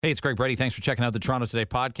Hey, it's Greg Brady. Thanks for checking out the Toronto Today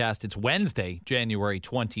podcast. It's Wednesday, January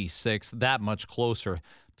 26th, that much closer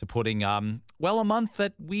to putting, a month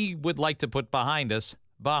that we would like to put behind us.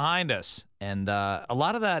 And a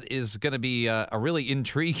lot of that is going to be a really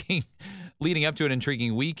intriguing, leading up to an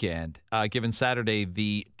intriguing weekend, given Saturday,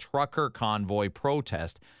 the trucker convoy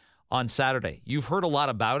protest on Saturday. You've heard a lot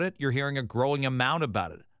about it. You're hearing a growing amount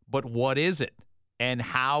about it. But what is it? And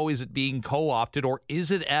how is it being co-opted, or is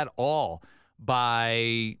it at all,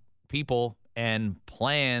 by people and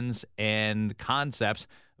plans and concepts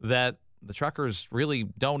that the truckers really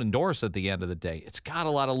don't endorse at the end of the day? It's got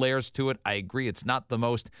a lot of layers to it. I agree it's not the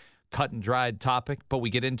most cut and dried topic, but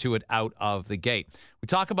we get into it out of the gate. We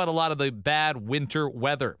talk about a lot of the bad winter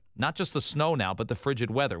weather, not just the snow now, but the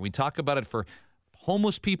frigid weather. We talk about it for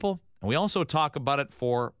homeless people, and we also talk about it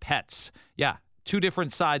for pets. Yeah, two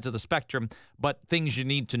different sides of the spectrum, but things you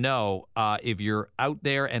need to know if you're out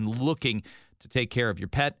there and looking to take care of your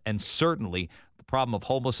pet. And certainly the problem of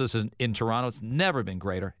homelessness in Toronto, it's never been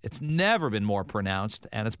greater. It's never been more pronounced.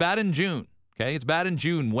 And it's bad in June, okay? It's bad in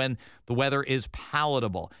June when the weather is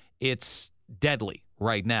palatable. It's deadly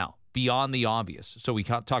right now, beyond the obvious. So we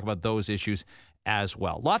can't talk about those issues as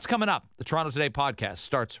well. Lots coming up. The Toronto Today podcast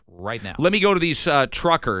starts right now. Let me go to these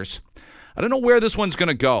truckers. I don't know where this one's going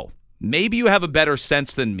to go. Maybe you have a better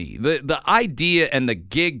sense than me. The idea and the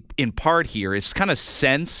gig in part here is kind of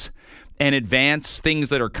sense and advance things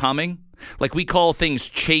that are coming. Like we call things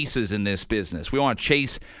chases in this business. We want to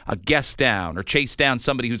chase a guest down or chase down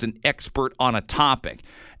somebody who's an expert on a topic.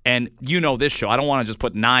 And you know this show. I don't want to just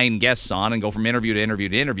put 9 guests on and go from interview to interview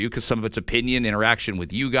to interview, because some of it's opinion, interaction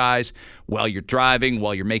with you guys while you're driving,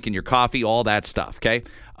 while you're making your coffee, all that stuff, okay?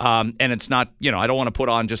 And it's not, I don't want to put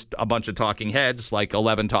on just a bunch of talking heads, like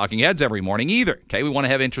 11 talking heads every morning either, okay? We want to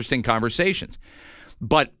have interesting conversations.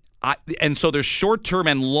 And so there's short-term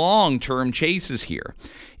and long-term chases here.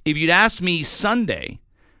 If you'd asked me Sunday,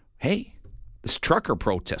 hey, this trucker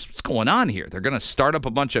protest, what's going on here? They're going to start up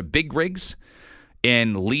a bunch of big rigs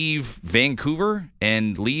and leave Vancouver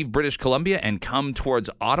and leave British Columbia and come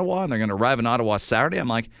towards Ottawa, and they're going to arrive in Ottawa Saturday. I'm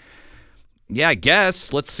like, yeah, I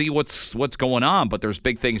guess. Let's see what's going on. But there's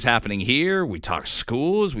big things happening here. We talk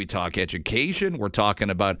schools. We talk education. We're talking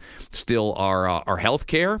about still our health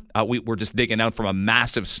care. We're just digging out from a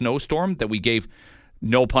massive snowstorm that we gave,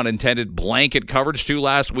 no pun intended, blanket coverage to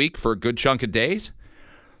last week for a good chunk of days.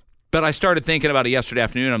 But I started thinking about it yesterday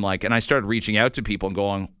afternoon. And I started reaching out to people and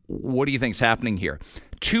going, what do you think's happening here?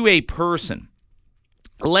 To a person,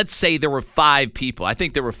 let's say there were 5 people. I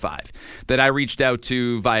think there were 5 that I reached out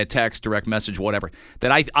to via text, direct message, whatever,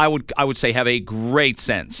 that I would say have a great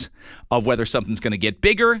sense of whether something's going to get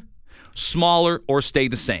bigger, smaller, or stay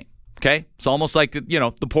the same. Okay? It's almost like,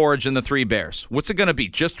 the porridge and the 3 bears. What's it going to be?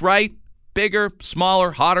 Just right? Bigger,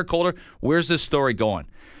 smaller, hotter, colder? Where's this story going?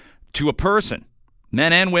 To a person,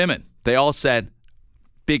 men and women, they all said,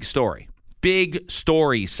 big story. Big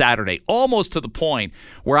story Saturday, almost to the point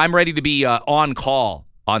where I'm ready to be on call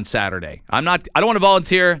on Saturday. I don't want to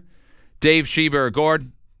volunteer, Dave, Sheba, or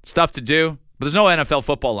Gord. Stuff to do. But there's no NFL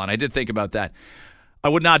football on. I did think about that. I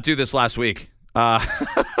would not do this last week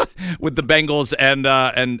with the Bengals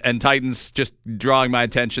and Titans just drawing my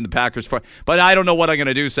attention, the Packers. But I don't know what I'm going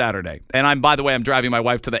to do Saturday. And by the way, I'm driving my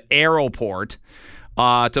wife to the airport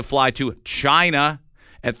to fly to China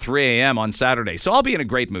at 3 a.m. on Saturday. So I'll be in a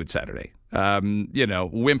great mood Saturday.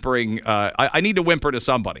 Whimpering. I need to whimper to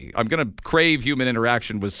somebody. I'm going to crave human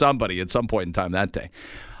interaction with somebody at some point in time that day.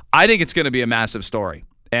 I think it's going to be a massive story.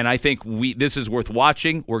 And I think this is worth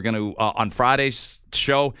watching. We're going to, on Friday's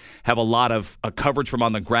show, have a lot of coverage from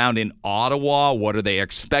on the ground in Ottawa. What are they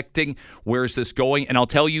expecting? Where's this going? And I'll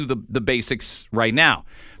tell you the basics right now.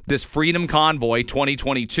 This Freedom Convoy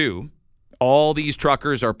 2022, all these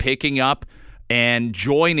truckers are picking up and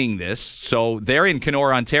joining this. So they're in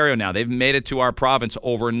Kenora, Ontario now. They've made it to our province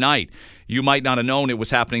overnight. You might not have known it was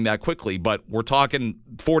happening that quickly, but we're talking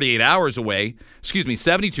 72 hours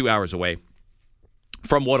away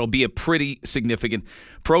from what will be a pretty significant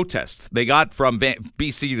protest. They got from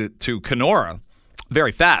BC to Kenora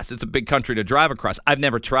very fast. It's a big country to drive across. I've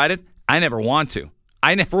never tried it. I never want to.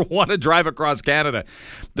 I never want to drive across Canada.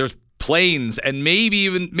 There's planes and maybe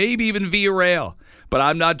even via rail. But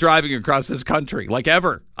I'm not driving across this country, like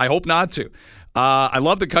ever. I hope not to. I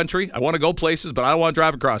love the country. I want to go places, but I don't want to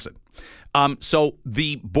drive across it. So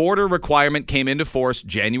the border requirement came into force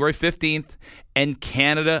January 15th, and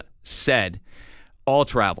Canada said all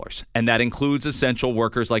travelers, and that includes essential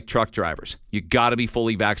workers like truck drivers, you got to be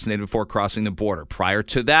fully vaccinated before crossing the border. Prior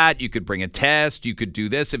to that, you could bring a test. You could do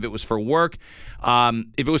this if it was for work.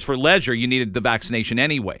 If it was for leisure, you needed the vaccination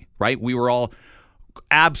anyway, right? We were all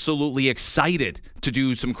absolutely excited to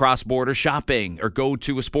do some cross-border shopping or go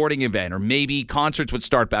to a sporting event, or maybe concerts would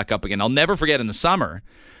start back up again. I'll never forget in the summer,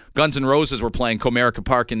 Guns N' Roses were playing Comerica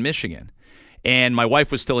Park in Michigan. And my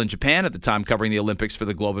wife was still in Japan at the time covering the Olympics for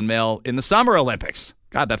the Globe and Mail in the Summer Olympics.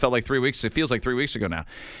 God, that felt like 3 weeks. It feels like 3 weeks ago now.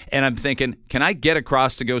 And I'm thinking, can I get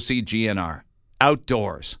across to go see GNR?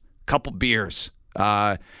 Outdoors, couple beers.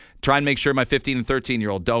 Try and make sure my 15 and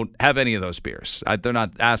 13-year-old don't have any of those beers. They're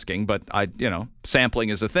not asking, but sampling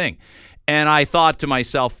is a thing. And I thought to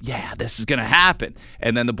myself, yeah, this is going to happen.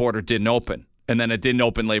 And then the border didn't open. And then it didn't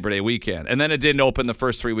open Labor Day weekend. And then it didn't open the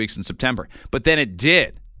first 3 weeks in September. But then it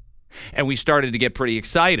did. And we started to get pretty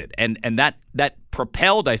excited. And that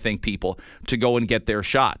propelled, I think, people to go and get their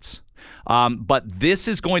shots. But this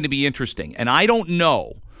is going to be interesting. And I don't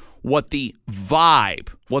know what the vibe,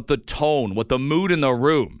 what the tone, what the mood in the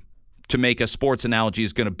room, to make a sports analogy,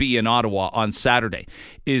 is going to be in Ottawa on Saturday.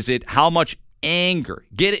 Is it how much anger?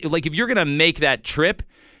 Like, if you're going to make that trip,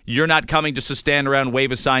 you're not coming just to stand around,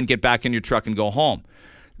 wave a sign, get back in your truck, and go home.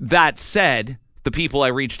 That said, the people I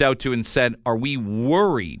reached out to and said, are we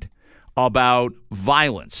worried about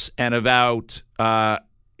violence and about an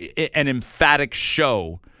emphatic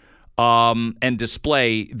show and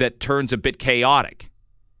display that turns a bit chaotic?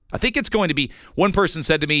 I think it's going to be, one person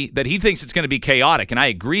said to me that he thinks it's going to be chaotic, and I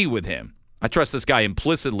agree with him. I trust this guy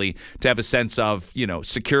implicitly to have a sense of,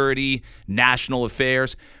 security, national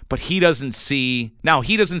affairs, but he doesn't see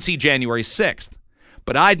January 6th.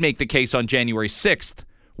 But I'd make the case on January 6th,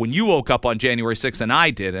 when you woke up on January 6th and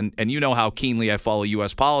I did, and you know how keenly I follow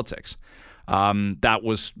U.S. politics. That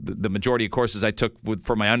was the majority of courses I took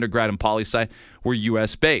for my undergrad and poli-sci were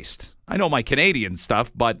U.S.-based. I know my Canadian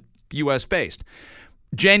stuff, but U.S.-based.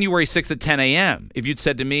 January 6th at 10 a.m., if you'd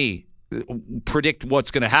said to me, predict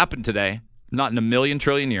what's going to happen today, not in a million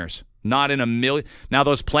trillion years. Not in a million. Now,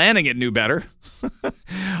 those planning it knew better.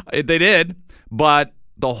 They did. But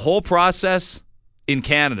the whole process in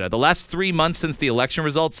Canada, the last 3 months since the election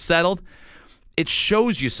results settled, it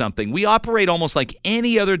shows you something. We operate almost like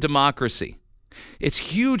any other democracy. It's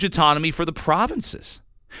huge autonomy for the provinces.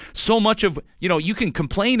 So much of, you can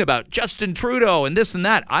complain about Justin Trudeau and this and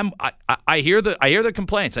that. I hear the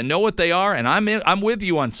complaints. I know what they are, and I'm with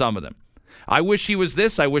you on some of them. I wish he was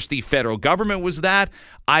this. I wish the federal government was that.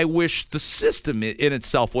 I wish the system in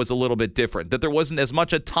itself was a little bit different, that there wasn't as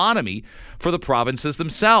much autonomy for the provinces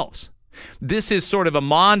themselves. This is sort of a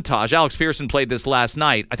montage. Alex Pearson played this last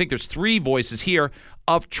night. I think there's 3 voices here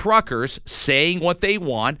of truckers saying what they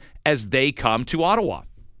want as they come to Ottawa.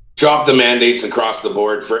 Drop the mandates across the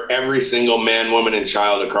board for every single man, woman, and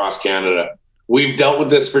child across Canada. We've dealt with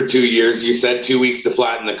this for 2 years. You said 2 weeks to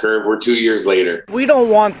flatten the curve. We're 2 years later. We don't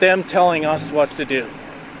want them telling us what to do,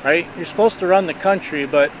 right? You're supposed to run the country,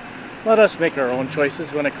 but let us make our own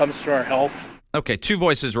choices when it comes to our health. Okay, 2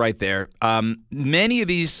 voices right there. Many of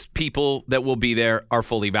these people that will be there are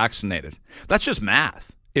fully vaccinated. That's just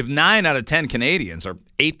math. If 9 out of 10 Canadians or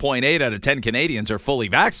 8.8 out of 10 Canadians are fully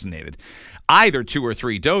vaccinated, either 2 or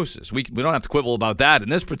 3 doses. We don't have to quibble about that in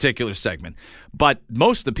this particular segment. But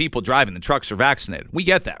most of the people driving the trucks are vaccinated. We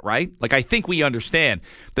get that, right? Like, I think we understand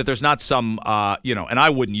that there's not some, and I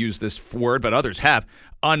wouldn't use this word, but others have,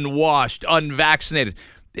 unwashed, unvaccinated.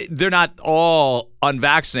 They're not all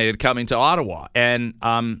unvaccinated coming to Ottawa. And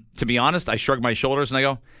to be honest, I shrug my shoulders and I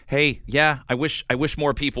go, hey, yeah, I wish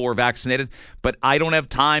more people were vaccinated, but I don't have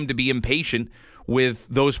time to be impatient with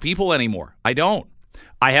those people anymore. I don't.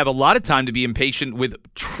 I have a lot of time to be impatient with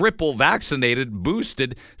triple vaccinated,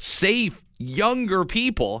 boosted, safe, younger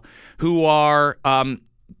people who are kind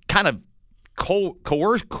of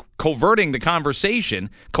coercing the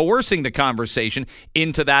conversation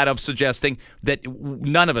into that of suggesting that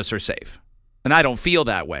none of us are safe. And I don't feel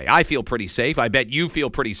that way. I feel pretty safe. I bet you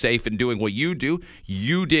feel pretty safe in doing what you do.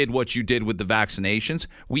 You did what you did with the vaccinations.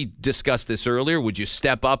 We discussed this earlier. Would you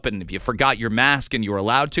step up, and if you forgot your mask and you were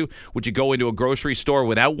allowed to, would you go into a grocery store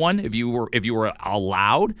without one if you were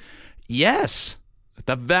allowed? Yes.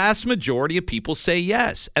 The vast majority of people say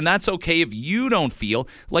yes. And that's okay if you don't feel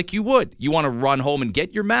like you would. You want to run home and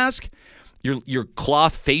get your mask? Your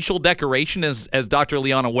cloth facial decoration, as Dr.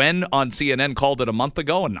 Liana Wen on CNN called it a month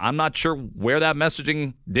ago, and I'm not sure where that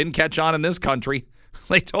messaging didn't catch on in this country.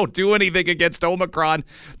 They don't do anything against Omicron.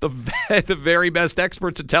 The very best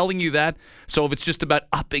experts are telling you that. So if it's just about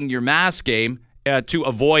upping your mask game to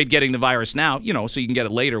avoid getting the virus now, so you can get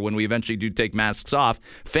it later when we eventually do take masks off,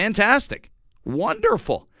 fantastic,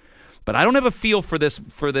 wonderful. But I don't have a feel for this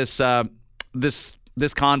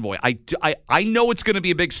convoy. I know it's going to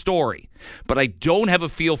be a big story, but I don't have a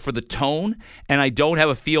feel for the tone, and I don't have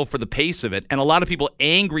a feel for the pace of it. And a lot of people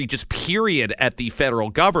angry just period at the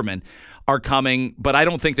federal government. are coming, but I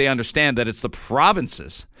don't think they understand that it's the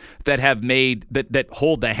provinces that have made that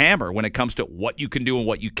hold the hammer when it comes to what you can do and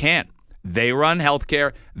what you can't. They run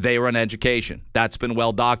healthcare, they run education. That's been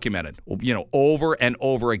well documented. Over and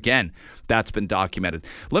over again, that's been documented.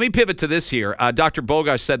 Let me pivot to this here. Dr.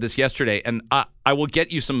 Bogosh said this yesterday, and I will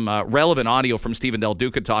get you some relevant audio from Stephen Del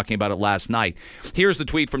Duca talking about it last night. Here's the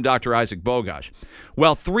tweet from Dr. Isaac Bogosh.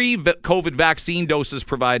 Well, 3 COVID vaccine doses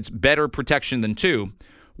provides better protection than 2.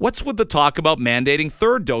 What's with the talk about mandating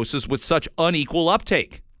 3rd doses with such unequal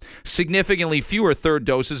uptake? Significantly fewer 3rd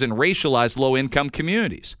doses in racialized low-income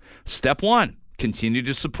communities. Step 1, continue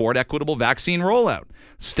to support equitable vaccine rollout.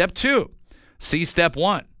 Step 2, see Step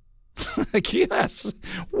 1. Yes.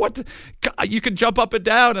 What? You can jump up and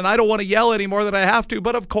down, and I don't want to yell any more than I have to,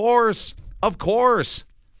 but of course.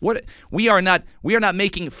 What? We are not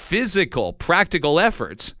making physical, practical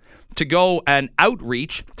efforts to go and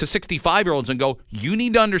outreach to 65-year-olds and go, you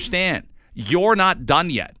need to understand, you're not done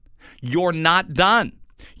yet. You're not done.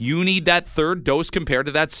 You need that 3rd dose compared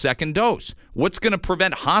to that 2nd dose. What's going to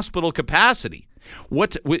prevent hospital capacity? You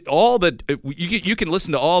can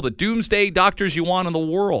listen to all the doomsday doctors you want in the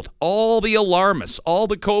world, all the alarmists, all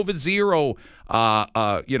the COVID zero,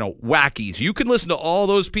 wackies. You can listen to all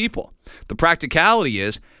those people. The practicality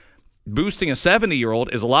is boosting a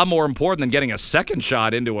 70-year-old is a lot more important than getting a 2nd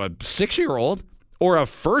shot into a 6-year-old or a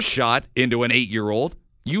 1st shot into an 8-year-old.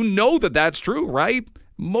 You know that that's true, right?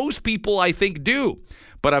 Most people, I think, do.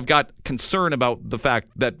 But I've got concern about the fact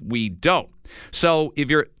that we don't. So if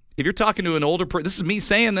you're talking to an older person, this is me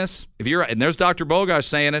saying this. And there's Dr. Bogosh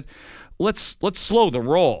saying it. Let's slow the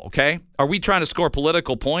roll, okay? Are we trying to score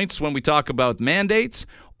political points when we talk about mandates,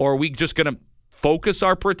 or are we just going to focus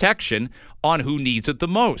our protection on who needs it the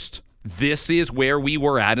most? This is where we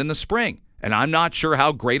were at in the spring, and I'm not sure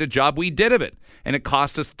how great a job we did of it. And it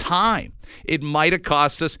cost us time. It might have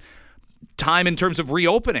cost us time in terms of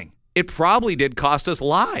reopening. It probably did cost us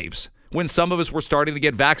lives when some of us were starting to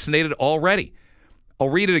get vaccinated already. I'll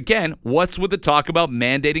read it again. What's with the talk about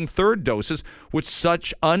mandating 3rd doses with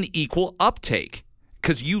such unequal uptake?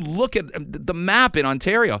 Because you look at the map in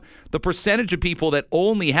Ontario, the percentage of people that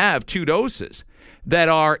only have 2 doses that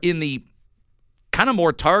are in the kind of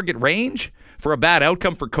more target range for a bad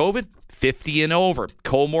outcome for COVID, 50 and over,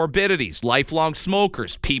 comorbidities, lifelong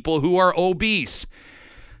smokers, people who are obese.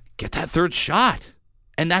 Get that 3rd shot.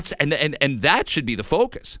 And that should be the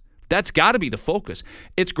focus. That's got to be the focus.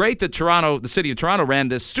 It's great that the city of Toronto ran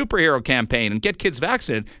this superhero campaign and get kids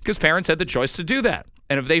vaccinated because parents had the choice to do that.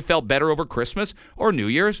 And if they felt better over Christmas or New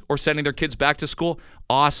Year's or sending their kids back to school,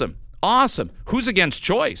 awesome. Who's against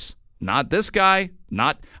choice? Not this guy.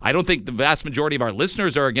 I don't think the vast majority of our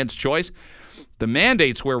listeners are against choice. The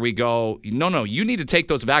mandates where we go, no, you need to take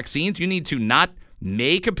those vaccines. You need to not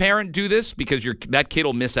make a parent do this because that kid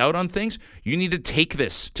will miss out on things. You need to take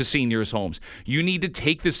this to seniors' homes. You need to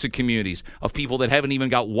take this to communities of people that haven't even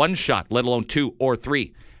got 1 shot, let alone 2 or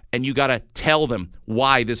 3. And you got to tell them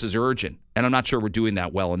why this is urgent. And I'm not sure we're doing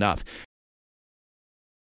that well enough.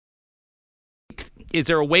 Is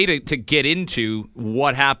there a way to get into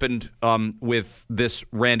what happened with this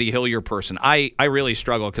Randy Hillier person? I really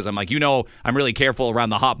struggle because I'm like, I'm really careful around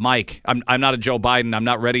the hot mic. I'm not a Joe Biden. I'm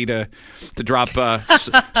not ready to drop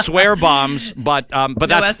swear bombs. But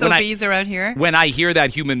that's SOBs around here. When I hear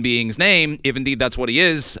that human being's name, if indeed that's what he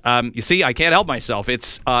is, you see, I can't help myself.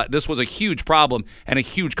 This was a huge problem and a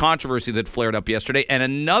huge controversy that flared up yesterday, and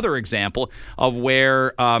another example of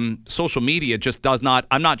where social media just does not.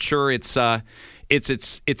 I'm not sure it's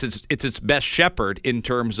its best shepherd in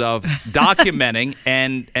terms of documenting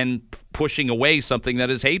and pushing away something that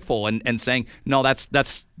is hateful and saying no,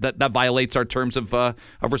 that violates our terms of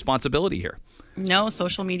responsibility here. No,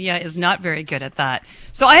 social media is not very good at that.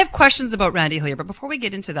 So I have questions about Randy Hillier, but before we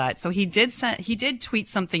get into that, so he did tweet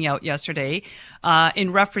something out yesterday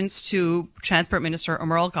in reference to Transport Minister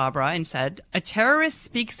Omar Alghabra and said, "A terrorist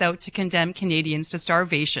speaks out to condemn Canadians to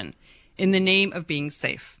starvation in the name of being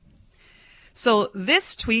safe." So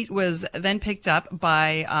this tweet was then picked up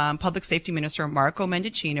by Public Safety Minister Marco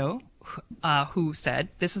Mendicino, who said,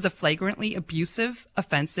 "This is a flagrantly abusive,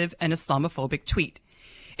 offensive, and Islamophobic tweet.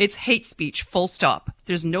 It's hate speech, full stop.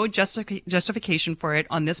 There's no justification for it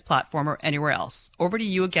on this platform or anywhere else. Over to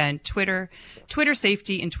you again, Twitter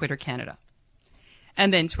Safety, and Twitter Canada."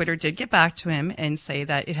 And then Twitter did get back to him and say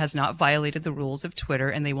that it has not violated the rules of Twitter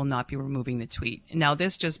and they will not be removing the tweet. Now,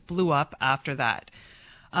 this just blew up after that.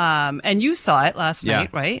 And you saw it last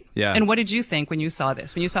night, right? Yeah. And what did you think when you saw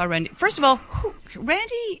this? When you saw Randy? First of all,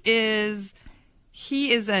 Randy is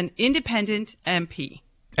an independent MP.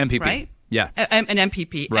 MPP. Right? Yeah. An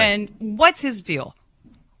MPP. Right. And what's his deal?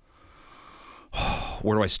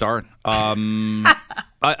 Where do I start?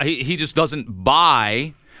 He just doesn't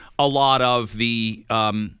buy a lot of the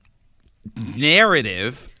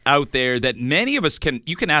narrative out there that many of us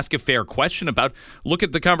you can ask a fair question about. Look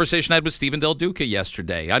at the conversation I had with Stephen Del Duca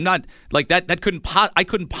yesterday. I'm not like that. I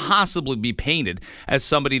couldn't possibly be painted as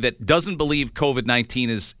somebody that doesn't believe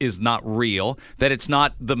COVID-19 is not real, that it's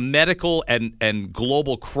not the medical and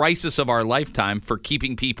global crisis of our lifetime for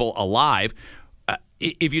keeping people alive.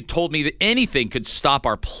 If you told me that anything could stop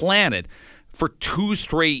our planet for 2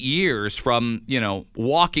 straight years from,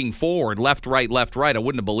 walking forward, left, right, I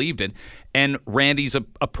wouldn't have believed it. And Randy's a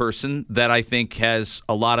person that I think has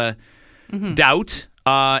a lot of doubt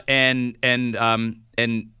and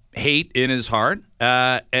hate in his heart.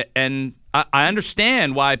 And I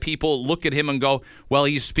understand why people look at him and go, well,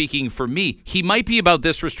 he's speaking for me. He might be about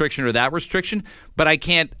this restriction or that restriction, but I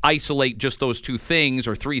can't isolate just those 2 things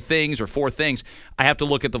or 3 things or 4 things. I have to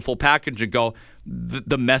look at the full package and go,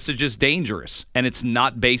 the message is dangerous, and it's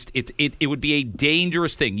not based. It would be a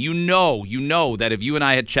dangerous thing. You know that if you and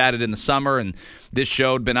I had chatted in the summer and this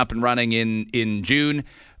show had been up and running in June,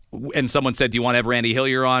 and someone said, do you want to have Randy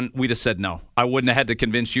Hillier on? We just said no. I wouldn't have had to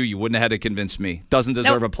convince you. You wouldn't have had to convince me. Doesn't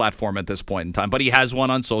deserve a platform at this point in time. But he has one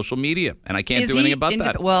on social media, and I can't do anything about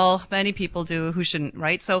that. Well, many people do who shouldn't,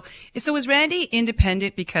 right? So is Randy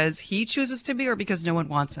independent because he chooses to be or because no one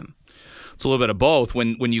wants him? It's a little bit of both.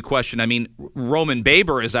 When you question, I mean, Roman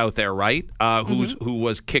Baber is out there, right? Who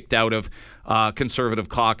was kicked out of conservative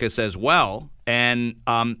caucus as well, and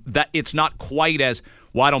that it's not quite as,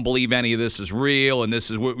 well, I don't believe any of this is real, and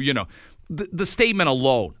this is, the statement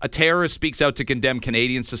alone. A terrorist speaks out to condemn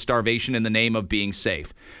Canadians to starvation in the name of being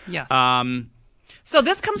safe. Yes. So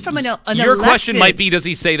this comes from an Your elected... question might be, does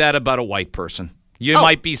he say that about a white person? You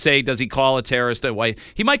might be say, does he call a terrorist a white?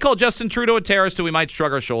 He might call Justin Trudeau a terrorist, and we might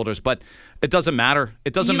shrug our shoulders, but it doesn't matter.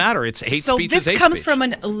 It doesn't matter. It's hate speech. So this comes from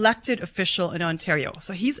an elected official in Ontario.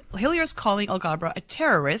 So Hillier's calling Alghabra a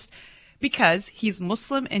terrorist because he's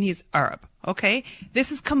Muslim and he's Arab. Okay,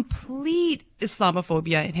 this is complete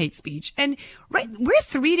Islamophobia and hate speech. And we're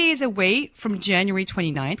 3 days away from January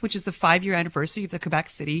 29th, which is the 5-year anniversary of the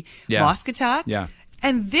Quebec City mosque attack. Yeah.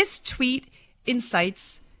 And this tweet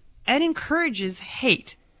incites and encourages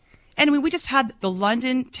hate. And we just had the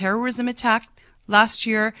London terrorism attack last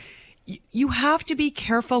year. You have to be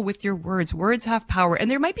careful with your words. Words have power. And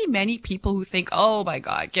there might be many people who think, oh my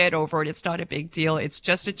God, get over it. It's not a big deal. It's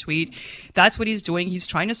just a tweet. That's what he's doing. He's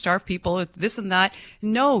trying to starve people, this and that.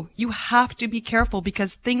 No, you have to be careful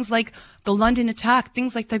because things like the London attack,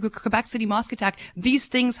 things like the Quebec City mosque attack, these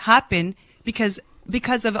things happen because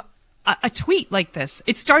of a tweet like this.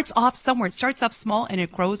 It starts off somewhere. It starts off small and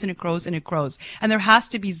it grows and it grows and it grows. And there has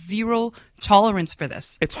to be zero tolerance for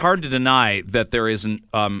this. It's hard to deny that there isn't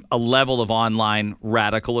a level of online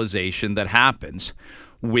radicalization that happens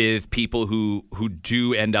with people who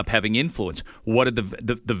do end up having influence. What did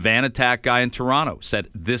the van attack guy in Toronto said?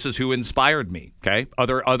 This is who inspired me. Okay,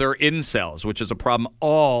 other incels, which is a problem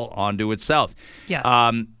all onto itself. Yes.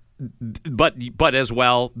 But as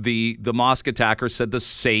well, the mosque attacker said the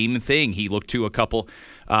same thing. He looked to a couple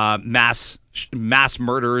mass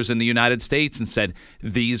murderers in the United States and said,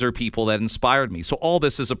 these are people that inspired me. So all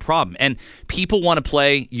this is a problem. And people want to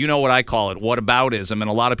play, what I call it, whataboutism. And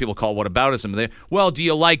a lot of people call it whataboutism. Well, do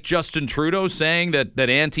you like Justin Trudeau saying that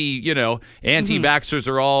anti-vaxxers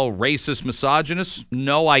are all racist, misogynists?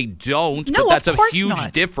 No, I don't. No, but that's of course a huge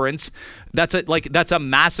not. difference. That's a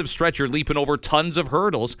massive stretch. You're leaping over tons of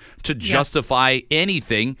hurdles to justify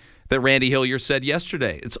anything that Randy Hillier said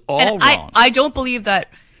yesterday. It's all wrong. I don't believe that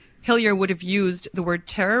Hillier would have used the word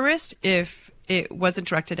terrorist if it wasn't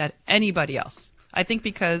directed at anybody else. I think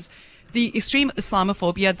because the extreme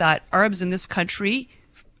Islamophobia that Arabs in this country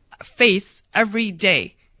face every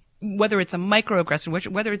day, whether it's a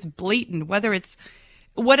microaggression, whether it's blatant, whether it's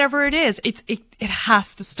whatever it is, it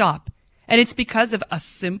has to stop. And it's because of a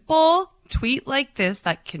simple tweet like this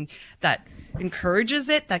that encourages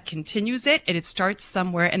it, that continues it, and it starts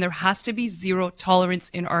somewhere. And there has to be zero tolerance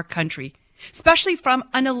in our country, especially from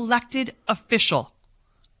an elected official.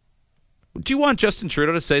 Do you want Justin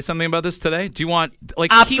Trudeau to say something about this today? Do you want,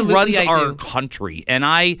 Absolutely, he runs I our do. country, and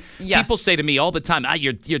people say to me all the time,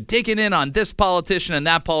 you're digging in on this politician and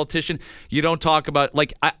that politician. You don't talk about,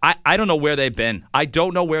 I don't know where they've been. I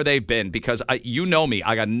don't know where they've been because you know me.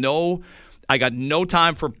 I got no I got no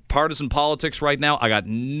time for partisan politics right now. I got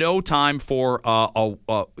no time for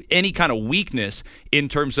any kind of weakness in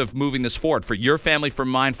terms of moving this forward for your family, for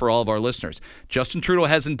mine, for all of our listeners. Justin Trudeau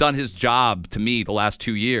hasn't done his job to me the last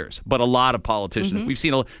 2 years, but a lot of politicians. We've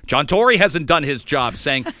seen John Tory hasn't done his job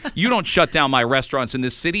saying, you don't shut down my restaurants in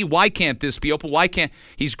this city. Why can't this be open? Why can't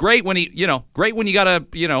he's great when great when you got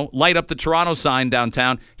to, light up the Toronto sign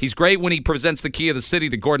downtown. He's great when he presents the key of the city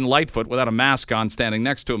to Gordon Lightfoot without a mask on standing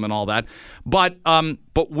next to him and all that. But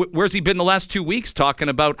where's he been the last 2 weeks talking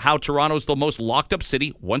about how Toronto's the most locked up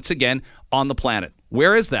city once again on the planet?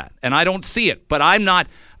 Where is that? And I don't see it. But I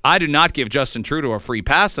do not give Justin Trudeau a free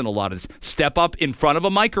pass in a lot of this. Step up in front of a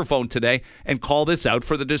microphone today and call this out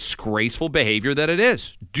for the disgraceful behavior that it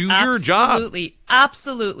is. Do your job.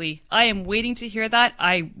 Absolutely. I am waiting to hear that.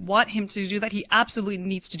 I want him to do that. He absolutely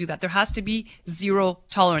needs to do that. There has to be zero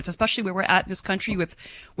tolerance, especially where we're at in this country with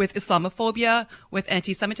Islamophobia, with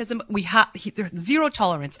anti-Semitism. There's zero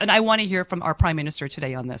tolerance. And I want to hear from our Prime Minister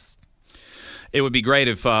today on this. It would be great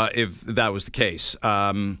if that was the case.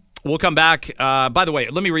 We'll come back. By the way,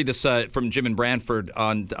 let me read this from Jim in Brantford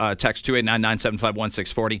on text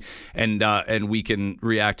 289-975-1640, and we can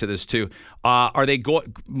react to this too. Are they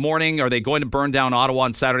going to burn down Ottawa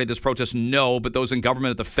on Saturday, this protest? No, but those in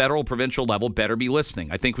government at the federal, provincial level better be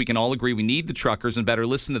listening. I think we can all agree we need the truckers and better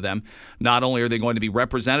listen to them. Not only are they going to be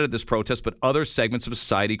represented at this protest, but other segments of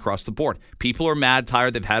society across the board. People are mad,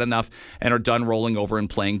 tired, they've had enough, and are done rolling over and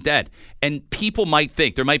playing dead. And people might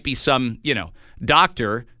think there might be some,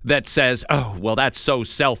 doctor that says, oh, well, that's so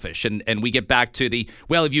selfish. And we get back to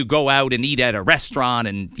if you go out and eat at a restaurant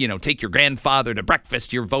and, take your grandfather to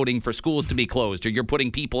breakfast, you're voting for schools to be closed or you're putting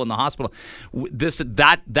people in the hospital.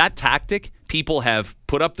 That tactic, people have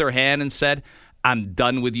put up their hand and said, I'm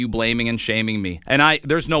done with you blaming and shaming me. And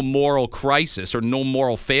there's no moral crisis or no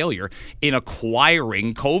moral failure in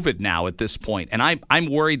acquiring COVID now at this point. And I'm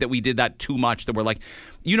worried that we did that too much, that we're like,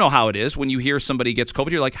 you know how it is when you hear somebody gets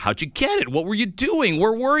COVID, you're like, how'd you get it? What were you doing?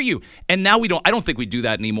 Where were you? And now I don't think we do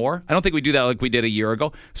that anymore. I don't think we do that like we did a year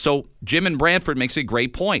ago. So Jim in Brantford makes a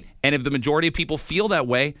great point. And if the majority of people feel that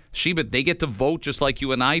way, Sheba, they get to vote just like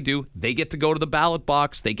you and I do. They get to go to the ballot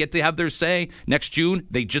box. They get to have their say next June.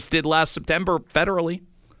 They just did last September federally.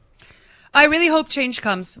 I really hope change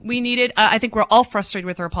comes. We need it. I think we're all frustrated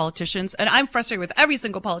with our politicians, and I'm frustrated with every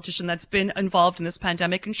single politician that's been involved in this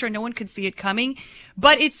pandemic. And sure, no one could see it coming,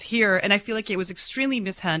 but it's here, and I feel like it was extremely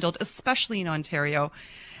mishandled, especially in Ontario.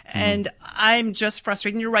 And I'm just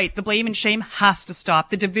frustrated. And you're right. The blame and shame has to stop.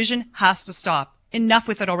 The division has to stop. Enough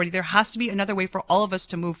with it already. There has to be another way for all of us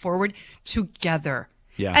to move forward together.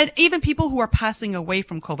 Yeah. And even people who are passing away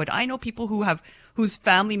from COVID. I know people whose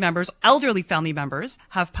family members, elderly family members,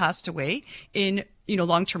 have passed away in,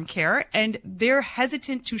 long-term care, and they're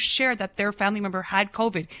hesitant to share that their family member had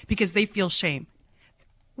COVID because they feel shame.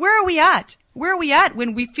 Where are we at? Where are we at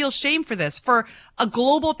when we feel shame for this, for a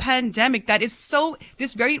global pandemic that is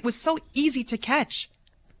this variant was so easy to catch?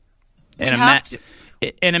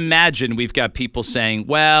 And imagine we've got people saying,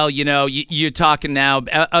 well, you're talking now,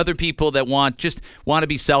 other people that want to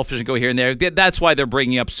be selfish and go here and there. That's why they're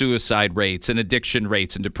bringing up suicide rates and addiction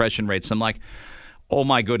rates and depression rates. I'm like, oh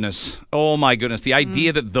my goodness. The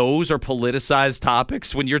idea that those are politicized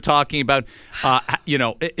topics when you're talking about,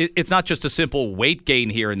 it's not just a simple weight gain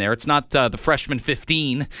here and there. It's not the freshman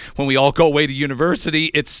 15 when we all go away to university.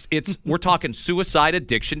 It's we're talking suicide,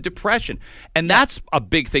 addiction, depression. And that's a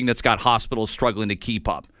big thing that's got hospitals struggling to keep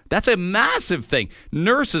up. That's a massive thing.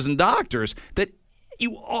 Nurses and doctors that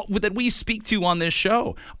we speak to on this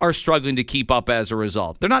show are struggling to keep up as a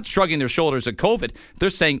result. They're not shrugging their shoulders at COVID. They're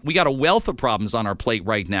saying we got a wealth of problems on our plate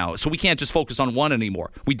right now, so we can't just focus on one anymore.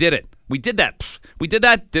 We did it. We did that.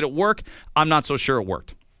 Did it work? I'm not so sure it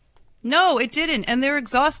worked. No, it didn't, and they're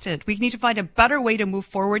exhausted. We need to find a better way to move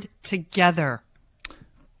forward together.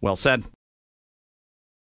 Well said.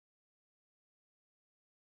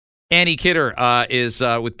 Annie Kidder is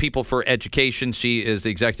with People for Education. She is the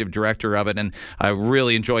executive director of it, and I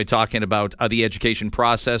really enjoyed talking about the education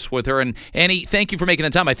process with her. And Annie, thank you for making the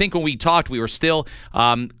time. I think when we talked, we were still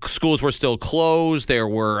schools were still closed. There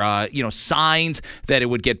were signs that it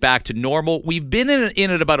would get back to normal. We've been in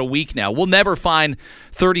it about a week now. We'll never find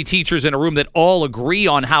 30 teachers in a room that all agree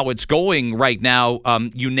on how it's going right now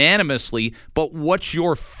unanimously. But what's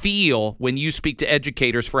your feel when you speak to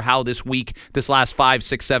educators for how this last 5,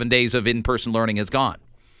 6, 7 days of in-person learning has gone?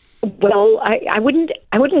 Well, I wouldn't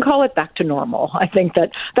call it back to normal. I think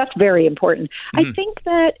that's very important. I think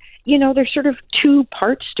that, there's sort of two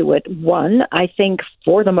parts to it. One, I think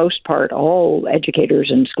for the most part, all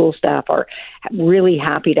educators and school staff are really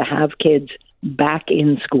happy to have kids back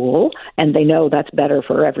in school, and they know that's better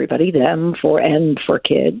for everybody, and for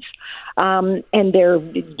kids. And they're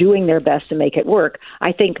doing their best to make it work.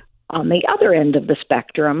 I think on the other end of the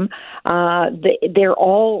spectrum, they're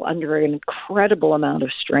all under an incredible amount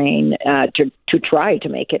of strain to try to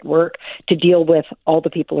make it work, to deal with all the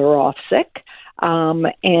people who are off sick,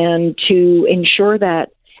 and to ensure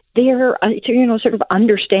that they're, sort of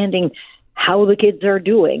understanding how the kids are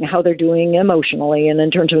doing, how they're doing emotionally and in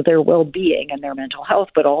terms of their well-being and their mental health,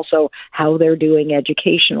 but also how they're doing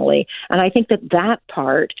educationally. And I think that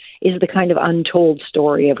part is the kind of untold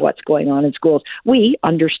story of what's going on in schools. We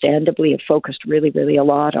understandably have focused really, really a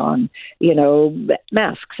lot on,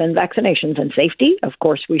 masks and vaccinations and safety. Of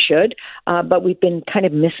course we should, but we've been kind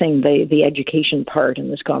of missing the education part in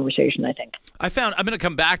this conversation, I think. I'm going to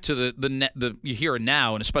come back to the here and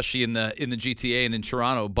now, and especially in the GTA and in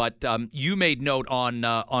Toronto, but you made note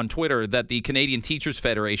on Twitter that the Canadian Teachers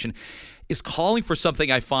Federation is calling for something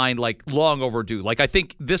I find like long overdue. Like, I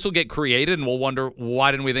think this will get created and we'll wonder, why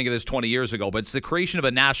didn't we think of this 20 years ago? But it's the creation of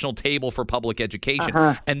a national table for public education.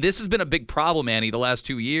 And this has been a big problem, Annie, the last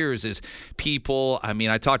 2 years is people,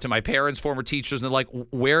 I talked to my parents, former teachers, and they're like,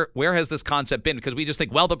 where has this concept been? Because we just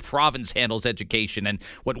think, well, the province handles education and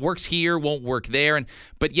what works here won't work there.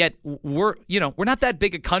 But yet we're not that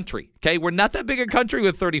big a country, okay? We're not that big a country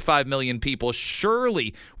with 35 million people.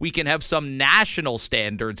 Surely we can have some national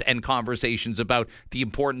standards and conversations about the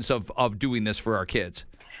importance of doing this for our kids.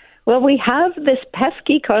 Well, we have this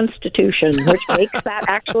pesky constitution, which makes that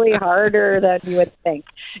actually harder than you would think.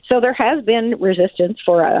 So there has been resistance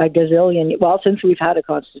for a gazillion, since we've had a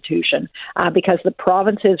constitution, because the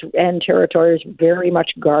provinces and territories very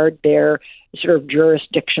much guard their sort of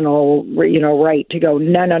jurisdictional, right to go,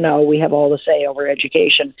 no, we have all the say over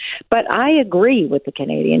education. But I agree with the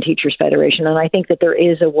Canadian Teachers Federation, and I think that there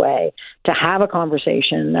is a way to have a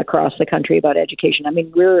conversation across the country about education.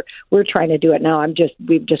 We're trying to do it now.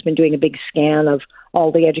 We've just been doing a big scan of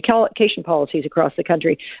all the education policies across the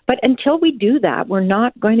country. But until we do that, we're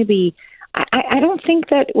not going to be I don't think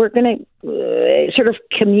that we're going to sort of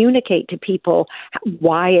communicate to people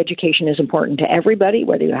why education is important to everybody,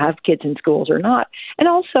 whether you have kids in schools or not. And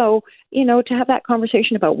also, to have that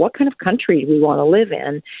conversation about what kind of country we want to live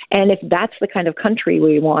in. And if that's the kind of country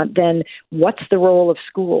we want, then what's the role of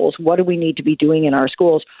schools? What do we need to be doing in our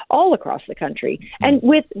schools all across the country? And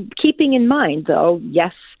with keeping in mind, though,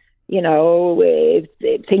 yes,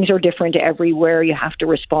 things are different everywhere. You have to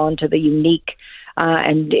respond to the unique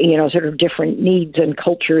and sort of different needs and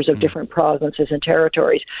cultures of different provinces and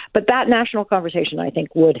territories. But that national conversation, I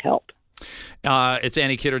think, would help. It's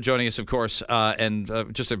Annie Kidder joining us, of course,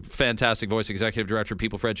 and just a fantastic voice, Executive Director of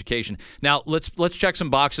People for Education. Now, let's check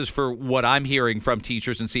some boxes for what I'm hearing from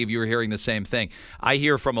teachers and see if you're hearing the same thing. I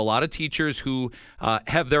hear from a lot of teachers who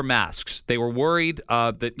have their masks. They were worried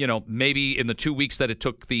that, maybe in the 2 weeks that it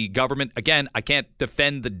took the government, again, I can't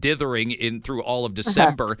defend the dithering through all of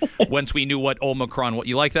December once we knew what Omicron,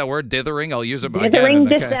 you like that word, dithering? I'll use it again. Dithering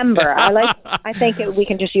December. I think we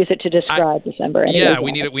can just use it to describe December. Anyway. Yeah,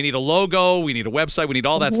 we need a logo. We need a website. We need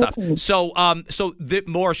all that stuff. So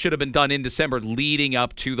more should have been done in December leading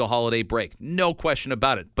up to the holiday break. No question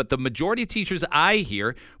about it. But the majority of teachers I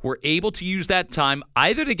hear were able to use that time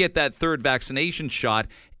either to get that third vaccination shot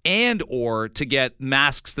and or to get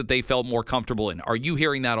masks that they felt more comfortable in. Are you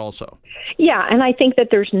hearing that also? Yeah, and I think that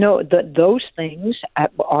those things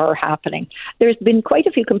are happening. There's been quite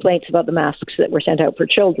a few complaints about the masks that were sent out for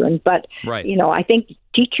children, but right. I think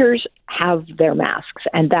teachers have their masks,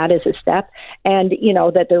 and that is a step. And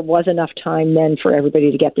that there was enough time then for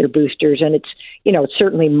everybody to get their boosters, and it's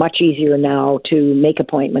certainly much easier now to make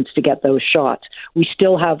appointments to get those shots. We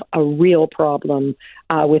still have a real problem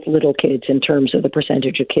with little kids in terms of the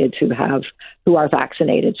percentage of kids who are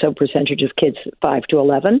vaccinated, so percentage of kids 5 to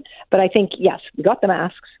 11. But I think, yes, we got the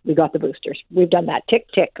masks, we got the boosters. We've done that tick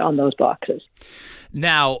on those boxes.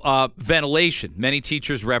 Now, ventilation. Many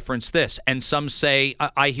teachers reference this, and some say,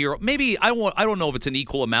 I hear, maybe, I don't know if it's an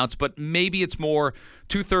equal amounts, but maybe it's more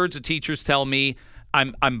 2/3 of teachers tell me,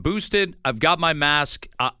 I'm boosted. I've got my mask.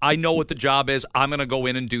 I know what the job is. I'm going to go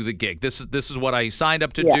in and do the gig. This is what I signed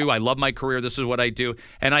up to do. I love my career. This is what I do.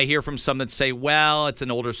 And I hear from some that say, well, it's an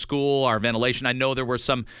older school. Our ventilation. I know there were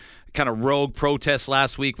some kind of rogue protests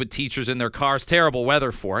last week with teachers in their cars. Terrible weather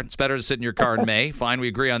for it. It's better to sit in your car in May. Fine, we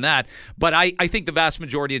agree on that. But I think the vast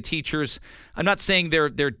majority of teachers, I'm not saying they're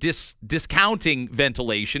discounting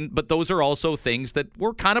ventilation, but those are also things that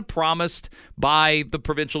were kind of promised by the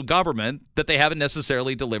provincial government that they haven't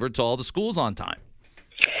necessarily delivered to all the schools on time.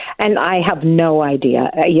 And I have no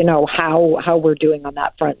idea, how we're doing on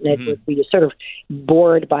that front. And it would be sort of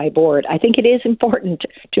board by board. I think it is important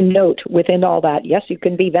to note within all that, yes, you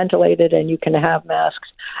can be ventilated and you can have masks.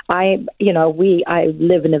 I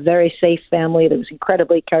live in a very safe family that was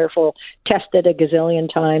incredibly careful, tested a gazillion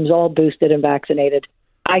times, all boosted and vaccinated.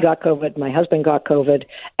 I got COVID. My husband got COVID,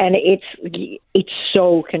 and it's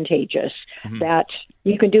so contagious that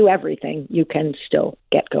you can do everything. You can still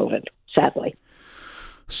get COVID, sadly.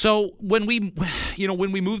 So when we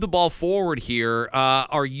move the ball forward here,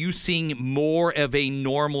 are you seeing more of a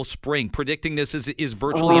normal spring? Predicting this is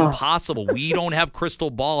virtually impossible. We don't have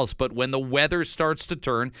crystal balls, but when the weather starts to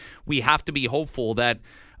turn, we have to be hopeful that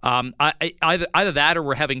either that or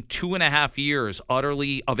we're having 2.5 years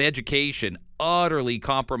of education utterly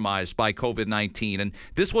compromised by COVID-19. And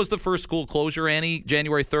this was the first school closure, Annie,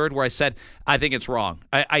 January 3rd, where I said, I think it's wrong.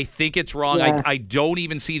 I think it's wrong. Yeah. I don't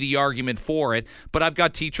even see the argument for it. But I've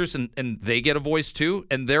got teachers, and they get a voice too,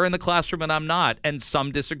 and they're in the classroom and I'm not. And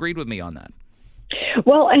some disagreed with me on that.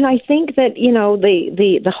 Well, and I think that,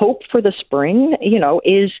 the hope for the spring,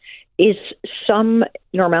 is some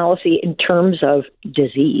normalcy in terms of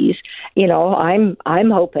disease. I'm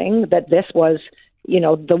hoping that this was,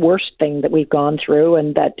 the worst thing that we've gone through,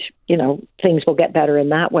 and that, things will get better in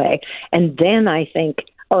that way. And then I think,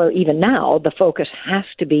 or even now, the focus has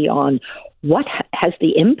to be on what has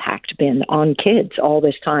the impact been on kids all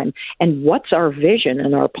this time, and what's our vision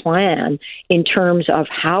and our plan in terms of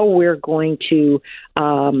how we're going to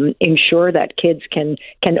ensure that kids can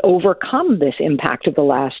overcome this impact of the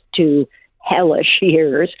last 2 hellish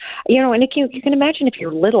years. And you can imagine if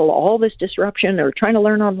you're little, all this disruption, or trying to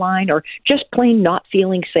learn online, or just plain not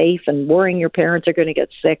feeling safe and worrying your parents are going to get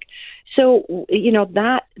sick. So,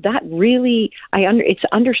 that really, it's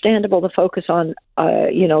understandable to focus on, on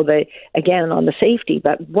the safety,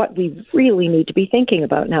 but what we really need to be thinking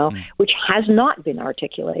about now, which has not been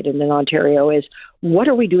articulated in Ontario, is what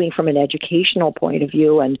are we doing from an educational point of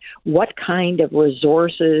view, and what kind of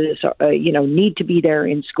resources, need to be there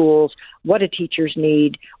in schools? What do teachers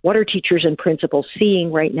need? What are teachers and principals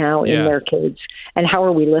seeing right now in their kids? And how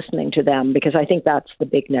are we listening to them? Because I think that's the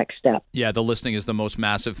big next step. Yeah, the listening is the most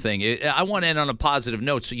massive thing. I want to end on a positive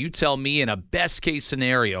note. So you tell me, in a best case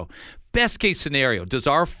scenario, does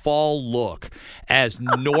our fall look as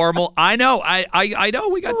normal? I know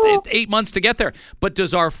we got 8 months to get there, but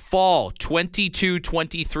does our fall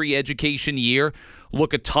 22-23 education year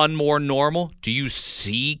look a ton more normal? Do you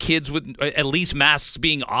see kids with at least masks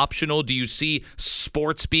being optional? Do you see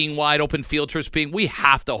sports being wide open, field trips being? We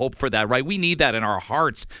have to hope for that, right? We need that in our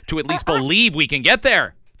hearts to at least believe we can get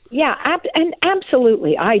there. Yeah, and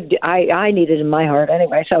absolutely. I need it in my heart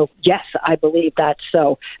anyway. So, yes, I believe that's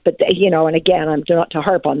so. But, and again, I'm not to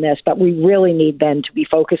harp on this, but we really need then to be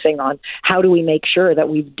focusing on how do we make sure that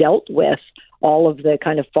we've dealt with all of the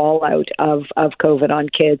kind of fallout of COVID on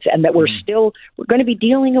kids, and that we're going to be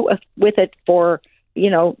dealing with it for,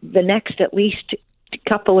 the next at least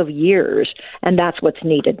couple of years, and that's what's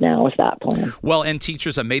needed now is that plan. Well, and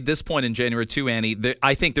teachers, I made this point in January too, Annie.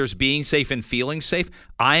 I think there's being safe and feeling safe.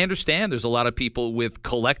 I understand there's a lot of people with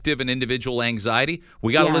collective and individual anxiety.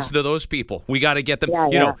 We got to listen to those people. We got to get them.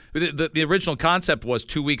 The original concept was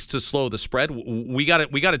 2 weeks to slow the spread. We got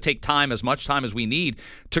to take time, as much time as we need,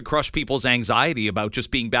 to crush people's anxiety about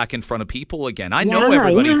just being back in front of people again. I know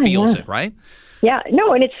everybody feels it, right? Yeah,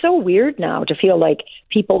 no, and it's so weird now to feel like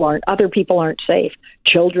other people aren't safe.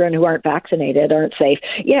 Children who aren't vaccinated aren't safe.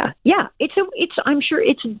 Yeah. I'm sure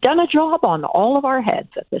it's done a job on all of our heads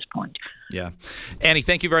at this point. Yeah. Annie,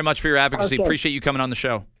 thank you very much for your advocacy. Okay. Appreciate you coming on the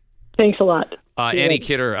show. Thanks a lot. Annie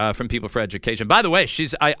Kidder from People for Education. By the way,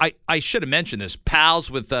 I should have mentioned this, pals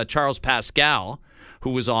with Charles Pascal, who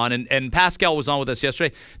was on, and Pascal was on with us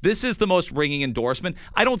yesterday. This is the most ringing endorsement.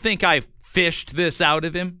 I don't think I've fished this out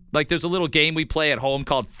of him. Like, there's a little game we play at home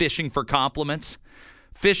called Fishing for Compliments.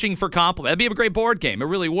 Fishing for compliments. That'd be a great board game. It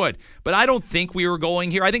really would. But I don't think we were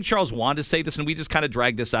going here. I think Charles wanted to say this, and we just kind of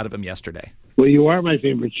dragged this out of him yesterday. Well, you are my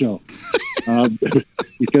favorite show.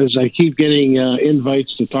 Because I keep getting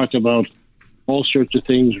invites to talk about all sorts of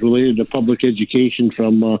things related to public education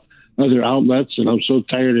from other outlets, and I'm so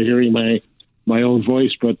tired of hearing my own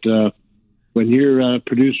voice, but when your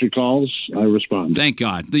producer calls, I respond. Thank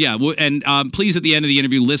God. Yeah, and please, at the end of the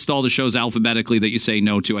interview, list all the shows alphabetically that you say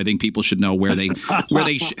no to. I think people should know where they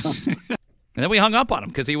And then we hung up on him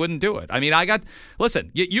because he wouldn't do it. I mean,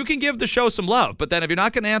 listen, you can give the show some love, but then if you're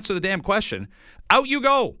not going to answer the damn question, out you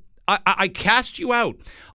go. I cast you out.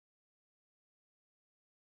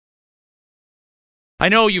 I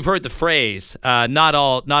know you've heard the phrase, not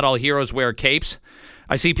all heroes wear capes.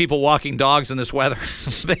 I see people walking dogs in this weather.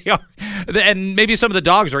 They are, and maybe some of the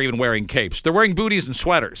dogs are even wearing capes. They're wearing booties and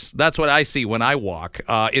sweaters. That's what I see when I walk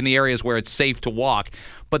in the areas where it's safe to walk.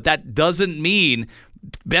 But that doesn't mean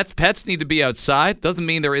pets need to be outside. Doesn't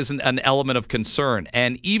mean there isn't an element of concern.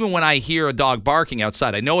 And even when I hear a dog barking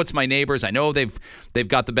outside, I know it's my neighbors. I know they've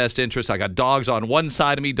got the best interest. I got dogs on one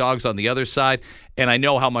side of me, dogs on the other side, and I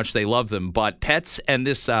know how much they love them. But pets and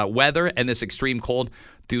this weather and this extreme cold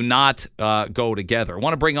do not go together. I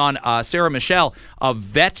want to bring on Sarah Michelle of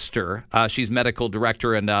Vetster. She's medical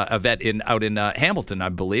director and a vet out in Hamilton, I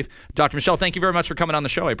believe. Dr. Michelle, thank you very much for coming on the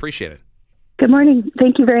show. I appreciate it. Good morning.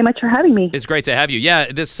 Thank you very much for having me. It's great to have you.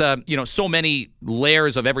 Yeah, this, so many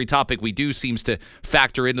layers of every topic we do seems to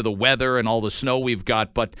factor into the weather and all the snow we've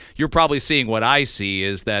got. But you're probably seeing what I see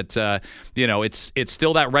is that, it's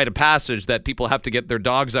still that rite of passage that people have to get their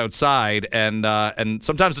dogs outside. And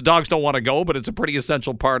sometimes the dogs don't want to go, but it's a pretty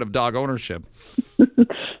essential part of dog ownership.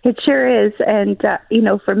 It sure is. And,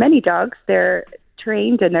 for many dogs, they're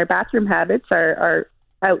trained and their bathroom habits are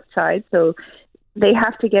outside. So they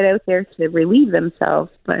have to get out there to relieve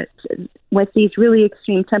themselves. But with these really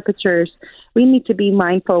extreme temperatures, we need to be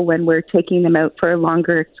mindful when we're taking them out for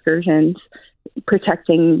longer excursions,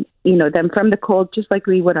 protecting, them from the cold, just like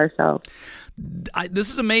we would ourselves. This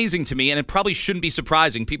is amazing to me, and it probably shouldn't be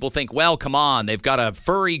surprising. People think, well, come on, they've got a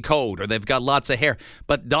furry coat or they've got lots of hair.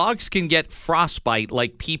 But dogs can get frostbite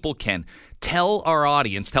like people can. Tell our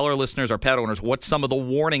audience, tell our listeners, our pet owners, what some of the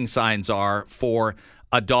warning signs are for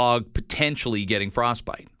a dog potentially getting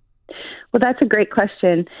frostbite. Well, that's a great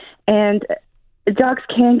question. And dogs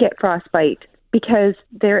can get frostbite because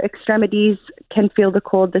their extremities can feel the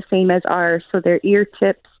cold the same as ours. So their ear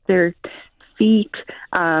tips, their feet,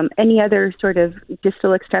 any other sort of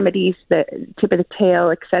distal extremities, the tip of the tail,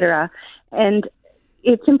 etc. And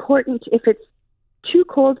it's important, if it's too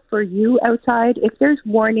cold for you outside, if there's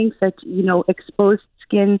warnings that, exposed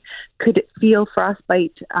skin could feel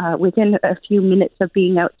frostbite within a few minutes of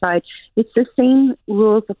being outside, it's the same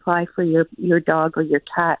rules apply for your dog or your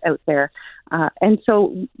cat out there. And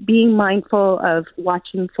so being mindful of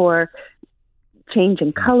watching for change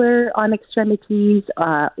in color on extremities,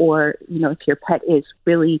 or, if your pet is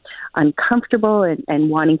really uncomfortable and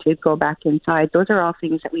wanting to go back inside, those are all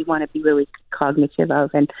things that we want to be really cognitive of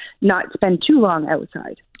and not spend too long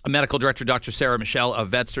outside. Medical Director Dr. Sarah Michelle of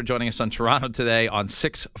Vetster joining us on Toronto today on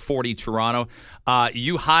 640 Toronto.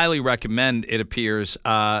 You highly recommend, it appears,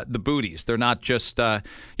 the booties. They're not just,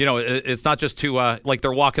 it's not just to like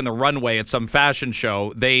they're walking the runway at some fashion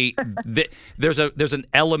show. There's an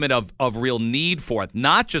element of real need for it,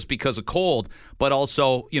 not just because of cold, but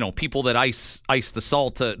also people that ice the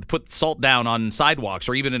salt to put salt down on sidewalks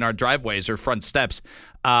or even in our driveways or front steps.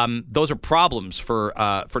 Those are problems for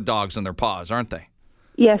dogs and their paws, aren't they?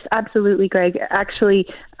 Yes, absolutely, Greg. Actually,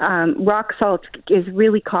 rock salt is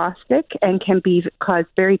really caustic and can cause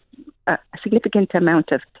very significant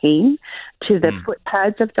amount of pain to the foot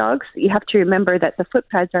pads of dogs. You have to remember that the foot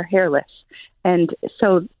pads are hairless, and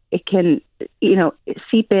so it can,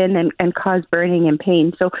 seep in and cause burning and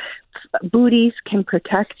pain. So booties can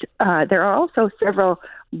protect. There are also several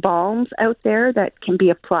balms out there that can be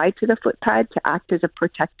applied to the foot pad to act as a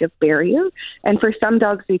protective barrier. And for some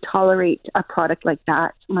dogs, they tolerate a product like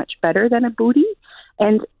that much better than a booty.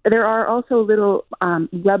 And there are also little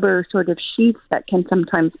rubber sort of sheaths that can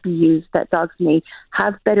sometimes be used that dogs may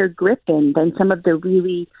have better grip in than some of the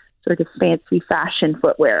really sort of fancy fashion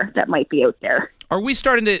footwear that might be out there. Are we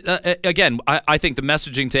starting to, again, I think the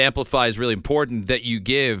messaging to amplify is really important that you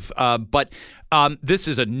give, but this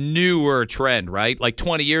is a newer trend, right? Like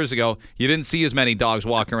 20 years ago, you didn't see as many dogs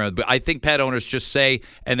walking around, but I think pet owners just say,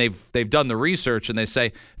 and they've done the research, and they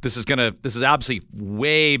say this is absolutely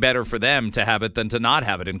way better for them to have it than to not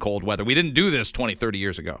have it in cold weather. We didn't do this 20, 30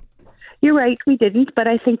 years ago. You're right, we didn't, but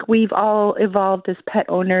I think we've all evolved as pet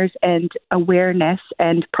owners and awareness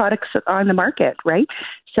and products on the market, right?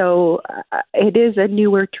 So it is a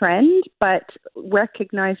newer trend, but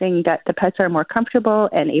recognizing that the pets are more comfortable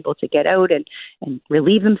and able to get out and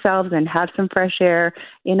relieve themselves and have some fresh air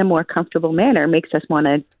in a more comfortable manner makes us want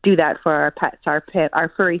to do that for our pets,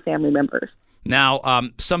 our furry family members.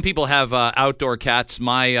 Now, some people have outdoor cats.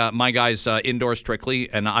 My guy's indoor strictly,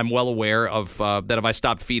 and I'm well aware of that. If I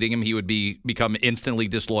stopped feeding him, he would become instantly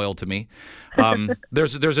disloyal to me.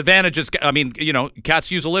 There's advantages. I mean,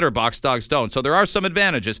 cats use a litter box, dogs don't. So there are some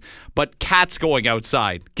advantages. But cats going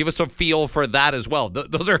outside, give us a feel for that as well.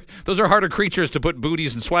 Those are harder creatures to put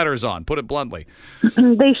booties and sweaters on. Put it bluntly.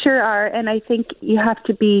 They sure are, and I think you have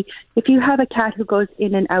to be, if you have a cat who goes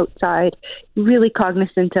in and outside, really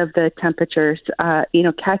cognizant of the temperatures.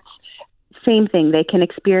 Cats same thing. They can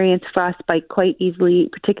experience frostbite quite easily,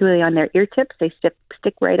 particularly on their ear tips. They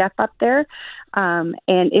stick right up there. And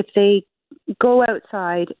if they go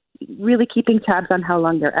outside, really keeping tabs on how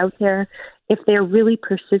long they're out there. If they're really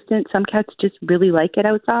persistent, some cats just really like it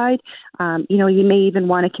outside. You may even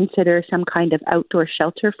want to consider some kind of outdoor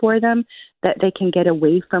shelter for them that they can get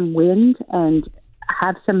away from wind and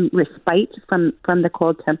have some respite from the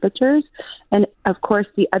cold temperatures. And of course,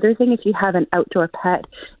 the other thing, if you have an outdoor pet,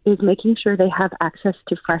 is making sure they have access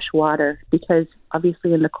to fresh water, because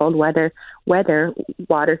obviously in the cold weather, water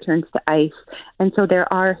turns to ice. And so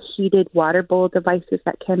there are heated water bowl devices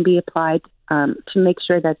that can be applied to make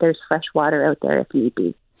sure that there's fresh water out there if need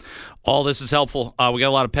be. All this is helpful. We got a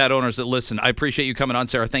lot of pet owners that listen. I appreciate you coming on,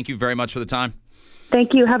 Sarah. Thank you very much for the time.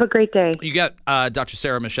 Thank you. Have a great day. You got Dr.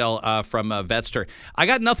 Sarah Michelle from Vetster. I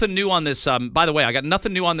got nothing new on this. By the way, I got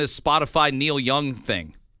nothing new on this Spotify Neil Young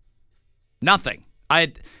thing. Nothing.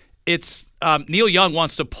 Neil Young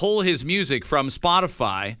wants to pull his music from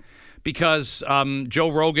Spotify because Joe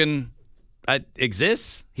Rogan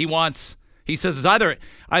exists. He says it's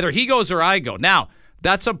either he goes or I go. Now,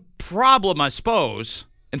 that's a problem, I suppose.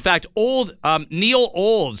 In fact, Neil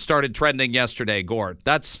Old started trending yesterday, Gord.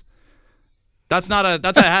 That's a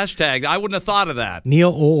hashtag. I wouldn't have thought of that. Neil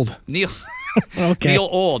Old. Okay. Neil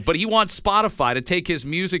Old. But he wants Spotify to take his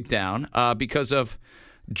music down because of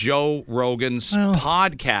Joe Rogan's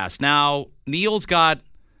podcast. Now, Joe's got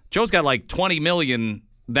like 20 million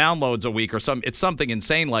downloads a week or something. It's something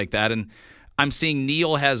insane like that. And I'm seeing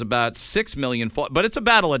Neil has about 6 million. But it's a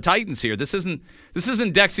battle of titans here. This isn't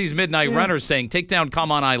Dexy's Midnight Runners saying, take down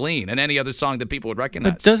Come On Eileen and any other song that people would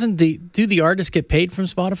recognize. But do the artists get paid from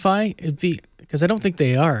Spotify? It'd be... Because I don't think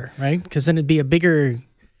they are, right? Because then it'd be a bigger...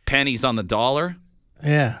 Pennies on the dollar?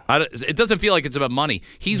 Yeah. It doesn't feel like it's about money.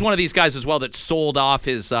 He's one of these guys as well that sold off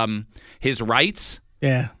his rights.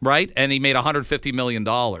 Yeah. Right? And he made $150 million.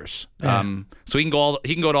 Yeah. So he can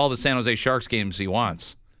go to all the San Jose Sharks games he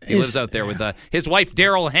wants. He lives out there with his wife,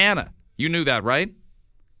 Daryl Hannah. You knew that, right?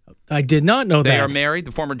 I did not know that. They are married,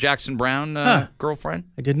 the former Jackson Brown girlfriend.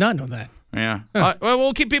 I did not know that. Yeah. Well,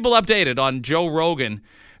 we'll keep people updated on Joe Rogan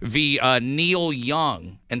v. Neil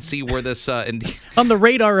Young and see where this on the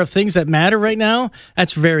radar of things that matter right now.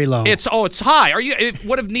 That's very low. It's high.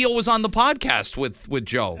 What if Neil was on the podcast with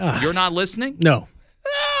Joe? You're not listening? No.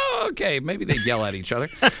 Oh, okay, maybe they'd yell at each other.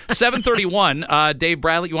 7:31. Dave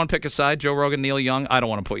Bradley, you want to pick a side? Joe Rogan, Neil Young. I don't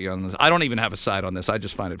want to put you on this. I don't even have a side on this. I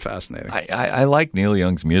just find it fascinating. I like Neil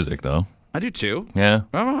Young's music though. I do too. Yeah,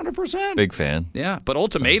 I'm 100% big fan. Yeah, but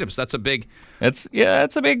ultimatums. That's a big. It's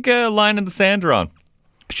a big line in the sand, Ron.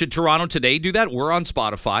 Should Toronto Today do that? We're on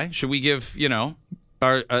Spotify. Should we give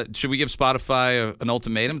Spotify an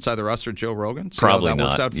ultimatum? It's either us or Joe Rogan. See Probably how that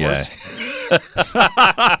not. Works out for us.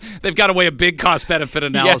 They've got to weigh a big cost-benefit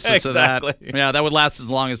analysis of that. Yeah, that would last as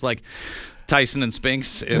long as like Tyson and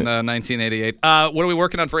Spinks in 1988. What are we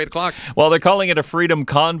working on for 8 o'clock? Well, they're calling it a freedom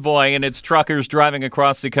convoy, and it's truckers driving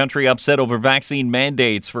across the country upset over vaccine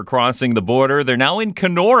mandates for crossing the border. They're now in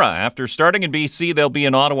Kenora. After starting in BC, they'll be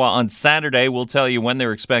in Ottawa on Saturday. We'll tell you when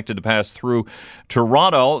they're expected to pass through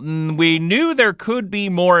Toronto. We knew there could be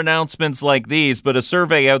more announcements like these, but a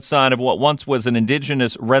survey outside of what once was an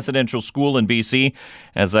Indigenous residential school in BC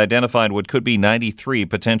has identified what could be 93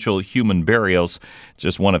 potential human burials.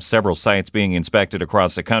 Just one of several sites being inspected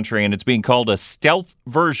across the country, and it's being called a stealth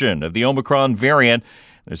version of the Omicron variant.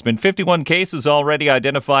 There's been 51 cases already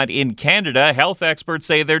identified in Canada. Health experts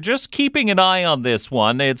say they're just keeping an eye on this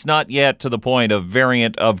one. It's not yet to the point of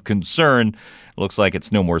variant of concern. Looks like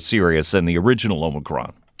it's no more serious than the original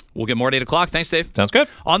Omicron. We'll get more at 8 o'clock. Thanks, Dave. Sounds good.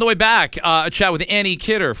 On the way back, a chat with Annie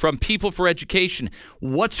Kidder from People for Education.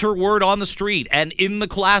 What's her word on the street and in the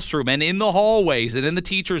classroom and in the hallways and in the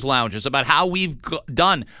teachers' lounges about how we've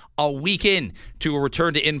done a week in to a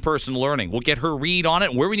return to in-person learning. We'll get her read on it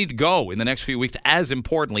and where we need to go in the next few weeks, as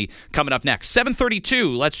importantly, coming up next.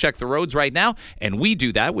 7:32, let's check the roads right now, and we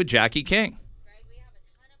do that with Jackie King.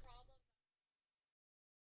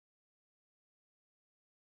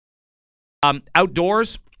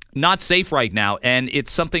 Outdoors, not safe right now, and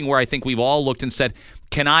it's something where I think we've all looked and said,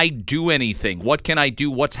 can I do anything? What can I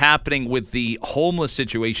do? What's happening with the homeless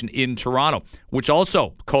situation in Toronto, which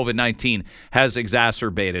also COVID-19 has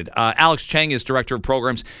exacerbated? Alex Cheng is Director of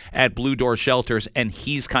Programs at Blue Door Shelters, and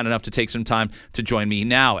he's kind enough to take some time to join me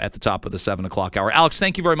now at the top of the 7 o'clock hour. Alex,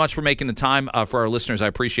 thank you very much for making the time for our listeners. I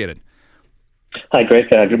appreciate it. Hi, Greg.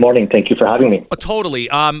 Good morning. Thank you for having me. Totally.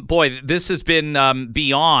 Boy, this has been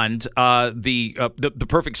beyond the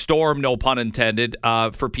perfect storm, no pun intended,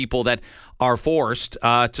 for people that are forced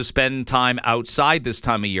to spend time outside this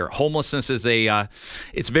time of year. Homelessness is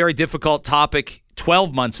it's a very difficult topic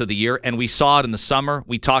 12 months of the year, and we saw it in the summer.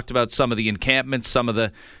 We talked about some of the encampments, some of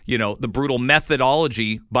the, the brutal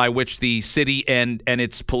methodology by which the city and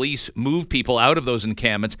its police move people out of those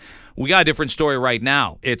encampments. We got a different story right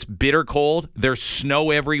now. It's bitter cold. There's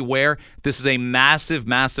snow everywhere. This is a massive,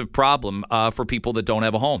 massive problem for people that don't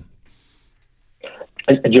have a home.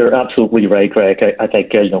 You're absolutely right, Greg. I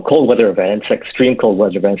think cold weather events, extreme cold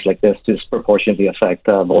weather events like this, disproportionately affect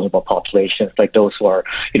vulnerable populations, like those who are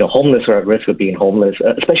homeless or at risk of being homeless,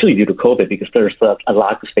 especially due to COVID, because there's a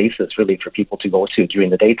lack of spaces really for people to go to during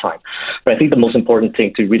the daytime. But I think the most important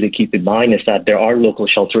thing to really keep in mind is that there are local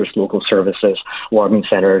shelters, local services, warming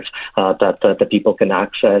centers that people can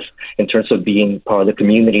access. In terms of being part of the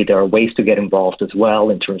community, there are ways to get involved as well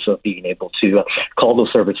in terms of being able to call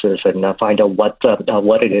those services and find out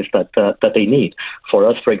what it is that they need. For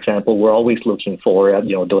us, for example, we're always looking for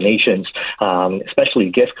donations, especially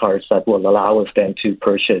gift cards that will allow us then to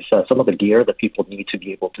purchase some of the gear that people need to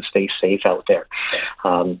be able to stay safe out there.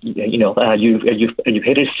 You've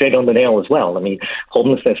hit it straight on the nail as well. I mean,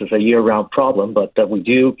 homelessness is a year-round problem, but we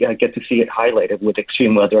do get to see it highlighted with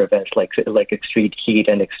extreme weather events like extreme heat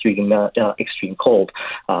and extreme cold.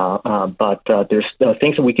 But there's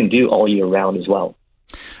things that we can do all year round as well.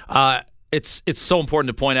 It's so important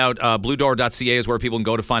to point out, bluedoor.ca is where people can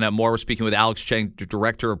go to find out more. We're speaking with Alex Cheng,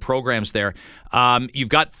 Director of Programs there. You've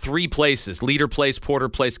got 3 places, Leader Place, Porter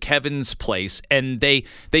Place, Kevin's Place, and they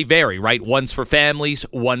vary, right? One's for families,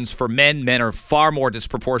 one's for men. Men are far more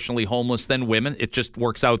disproportionately homeless than women. It just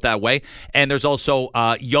works out that way. And there's also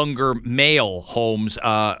younger male homes,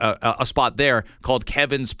 a spot there called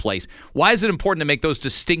Kevin's Place. Why is it important to make those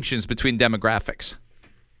distinctions between demographics?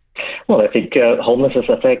 Well, I think homelessness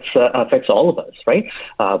affects all of us, right?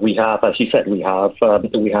 We have, as you said, we have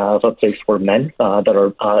a place for men that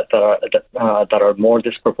are more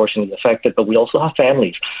disproportionately affected, but we also have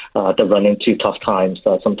families that run into tough times.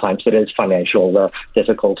 Sometimes it is financial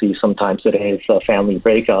difficulty, sometimes it is family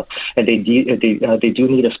breakup, and they do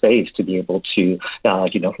need a space to be able to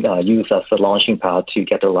use as a launching pad to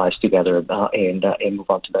get their lives together and move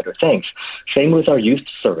on to better things. Same with our youth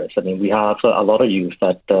service. I mean, we have a lot of youth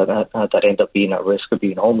that end up being at risk of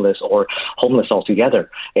being homeless or homeless altogether.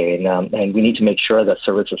 And we need to make sure that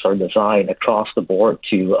services are designed across the board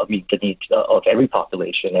to meet the needs of every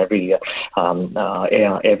population, every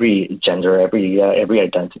gender, every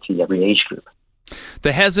identity, every age group.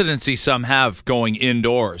 The hesitancy some have going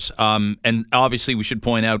indoors, and obviously we should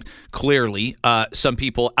point out clearly some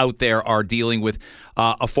people out there are dealing with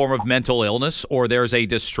a form of mental illness, or there's a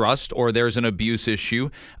distrust, or there's an abuse issue,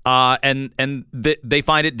 and they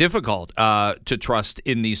find it difficult to trust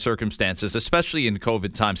in these circumstances, especially in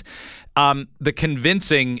COVID times. The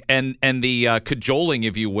convincing and the cajoling,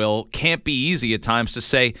 if you will, can't be easy at times to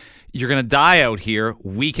say, you're going to die out here.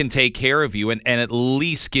 We can take care of you and at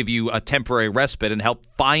least give you a temporary respite and help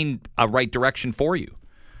find a right direction for you.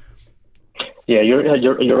 Yeah,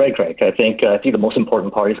 you're right, Greg. I think the most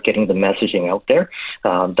important part is getting the messaging out there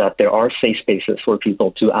that there are safe spaces for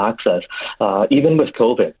people to access. Even with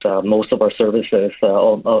COVID, most of our services,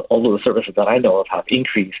 all of the services that I know of, have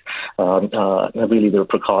increased. Really, their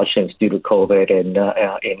precautions due to COVID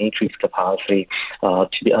and increased capacity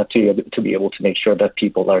to be able to make sure that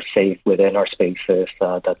people are safe within our spaces,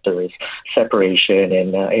 that there is separation,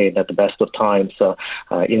 and at the best of times,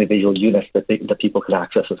 individual units that people can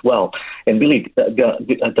access as well. And really,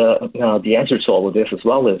 the answer to all of this as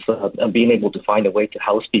well is being able to find a way to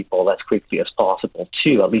house people as quickly as possible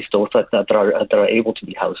too, at least those that are able to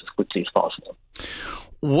be housed as quickly as possible.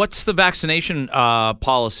 What's the vaccination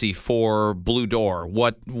policy for Blue Door?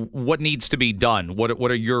 What needs to be done?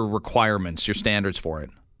 What are your requirements, your standards for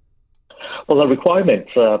it? Well, the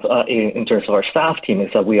requirements in terms of our staff team is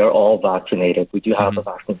that we are all vaccinated. We do have a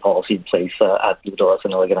vaccine policy in place at Blue Door as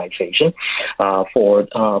an organization. For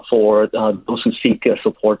those who seek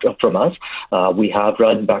support from us, we have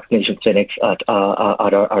run vaccination clinics at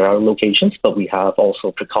our locations, but we have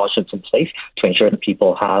also precautions in place to ensure that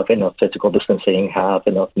people have enough physical distancing, have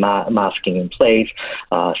enough masking in place,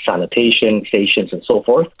 sanitation stations, and so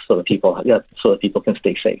forth, so that people can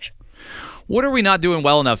stay safe. What are we not doing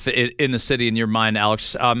well enough in the city, in your mind,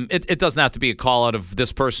 Alex? It doesn't have to be a call out of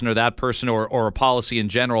this person or that person or a policy in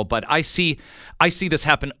general, but I see this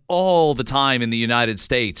happen all the time in the United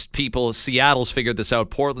States. Seattle's figured this out.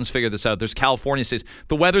 Portland's figured this out. There's California cities.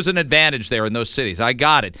 The weather's an advantage there in those cities. I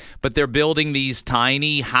got it. But they're building these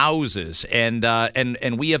tiny houses, and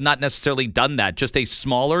we have not necessarily done that. Just a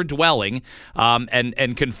smaller dwelling,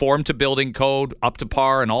 and conform to building code, up to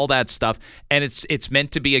par, and all that stuff. And it's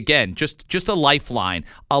meant to be, again, again, just a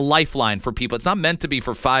lifeline for people. It's not meant to be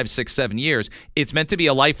for 5, 6, 7 years. It's meant to be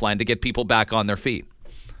a lifeline to get people back on their feet.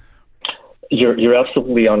 You're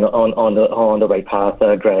absolutely on the right path,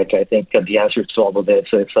 Greg. I think the answer to all of this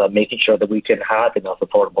is making sure that we can have enough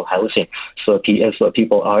affordable housing, so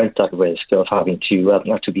people aren't at risk of having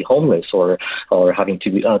to be homeless or having to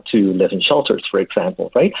live in shelters, for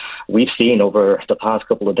example. Right? We've seen over the past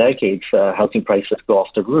couple of decades housing prices go off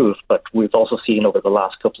the roof, but we've also seen over the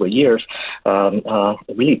last couple of years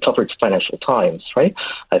really tougher financial times. Right?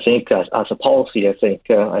 I think as a policy, I think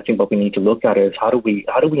what we need to look at is how do we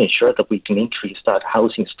ensure that we can increase that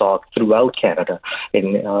housing stock throughout Canada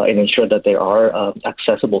and ensure that there are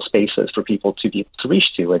accessible spaces for people to be able to reach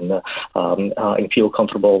to and feel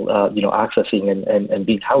comfortable, accessing and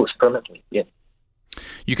being housed permanently. Yeah.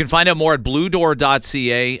 You can find out more at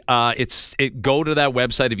bluedoor.ca. Go to that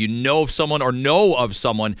website if you know of someone or know of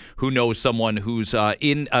someone who knows someone who's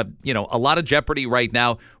in a lot of jeopardy right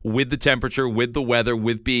now with the temperature, with the weather,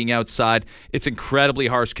 with being outside. It's incredibly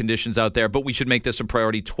harsh conditions out there, but we should make this a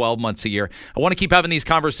priority 12 months a year. I want to keep having these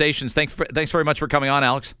conversations. Thanks very much for coming on,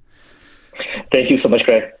 Alex. Thank you so much,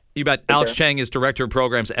 Greg. You bet. Alex Chang is Director of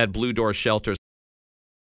Programs at Blue Door Shelters.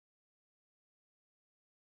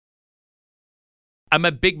 I'm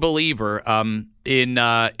a big believer in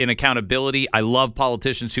accountability. I love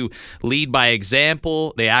politicians who lead by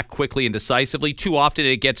example. They act quickly and decisively. Too often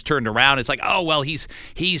it gets turned around. It's like, oh, well,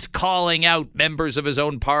 he's calling out members of his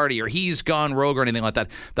own party, or he's gone rogue or anything like that.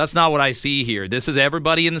 That's not what I see here. This is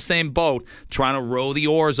everybody in the same boat trying to row the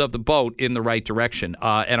oars of the boat in the right direction.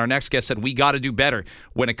 And our next guest said we got to do better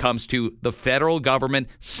when it comes to the federal government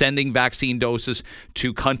sending vaccine doses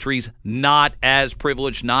to countries not as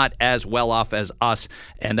privileged, not as well off as us.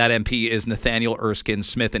 And that MP is Nathaniel Erskine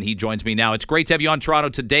Smith, and he joins me now. It's great to have you on Toronto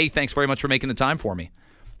today. Thanks very much for making the time for me.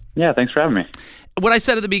 Yeah, thanks for having me. What I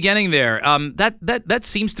said at the beginning there, that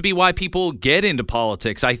seems to be why people get into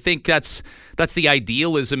politics. I think that's the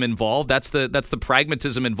idealism involved. That's the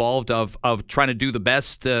pragmatism involved of trying to do the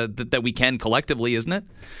best that we can collectively, isn't it?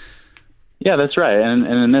 Yeah, that's right. And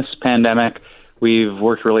in this pandemic, we've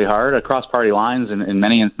worked really hard across party lines in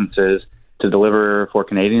many instances to deliver for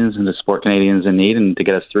Canadians and to support Canadians in need and to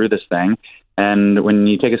get us through this thing. And when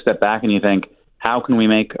you take a step back and you think, how can we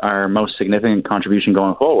make our most significant contribution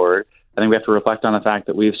going forward? I think we have to reflect on the fact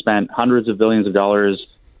that we've spent hundreds of billions of dollars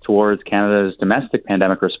towards Canada's domestic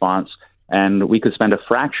pandemic response, and we could spend a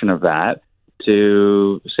fraction of that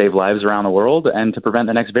to save lives around the world and to prevent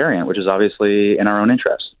the next variant, which is obviously in our own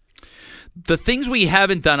interest. The things we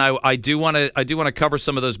haven't done, I do want to cover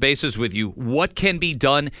some of those bases with you. What can be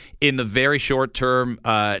done in the very short term,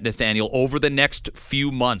 Nathaniel, over the next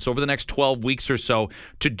few months, over the next 12 weeks or so,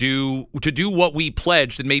 to do what we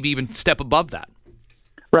pledged and maybe even step above that?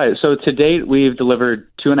 Right. So to date, we've delivered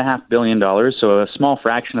 $2.5 billion, so a small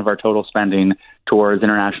fraction of our total spending towards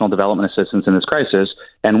international development assistance in this crisis,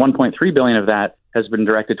 and $1.3 billion of that has been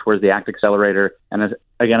directed towards the ACT Accelerator, and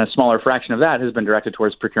again, a smaller fraction of that has been directed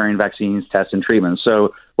towards procuring vaccines, tests, and treatments.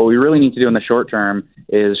 So what we really need to do in the short term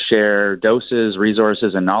is share doses,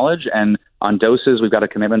 resources, and knowledge. And on doses, we've got a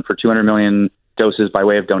commitment for 200 million doses by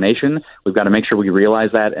way of donation. We've got to make sure we realize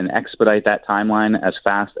that and expedite that timeline as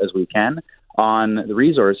fast as we can. On the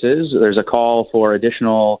resources, there's a call for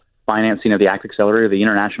additional financing of the ACT Accelerator, the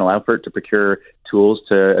international effort to procure tools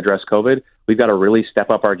to address COVID. We've got to really step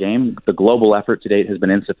up our game. The global effort to date has been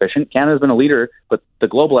insufficient. Canada's been a leader, but the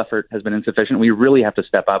global effort has been insufficient. We really have to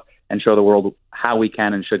step up and show the world how we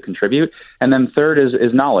can and should contribute. And then third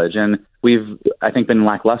is knowledge. And we've, I think, been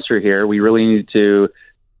lackluster here. We really need to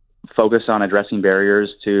focus on addressing barriers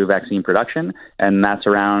to vaccine production, and that's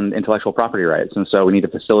around intellectual property rights. And so we need to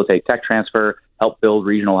facilitate tech transfer, help build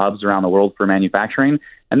regional hubs around the world for manufacturing.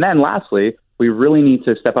 And then lastly, we really need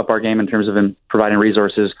to step up our game in terms of providing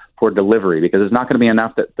resources for delivery, because it's not going to be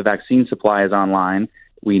enough that the vaccine supply is online.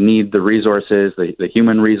 We need the resources, the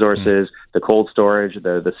human resources, the cold storage,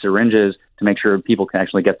 the syringes to make sure people can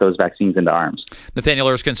actually get those vaccines into arms. Nathaniel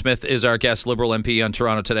Erskine Smith is our guest, Liberal MP on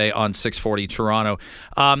Toronto Today on 640 Toronto.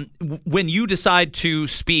 When you decide to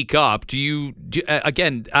speak up,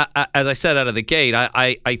 again, as I said out of the gate,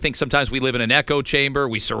 I think sometimes we live in an echo chamber.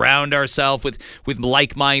 We surround ourselves with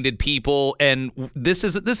like-minded people, and this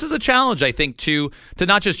is a challenge, I think, to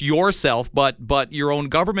not just yourself, but your own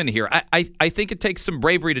government here. I think it takes some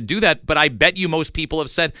bravery to do that, but I bet you most people have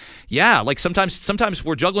said, yeah, like sometimes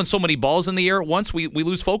we're juggling so many balls in the air at once, we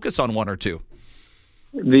lose focus on one or two.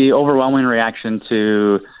 The overwhelming reaction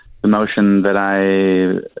to the motion that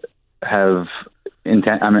I have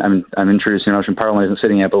I'm introducing a motion. Parliament isn't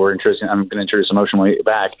sitting yet, but I'm going to introduce a motion when we get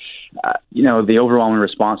back. The overwhelming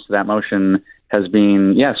response to that motion has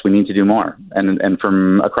been, yes, we need to do more, and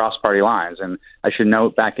from across party lines. And I should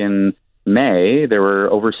note, back in May, there were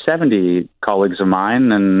over 70 colleagues of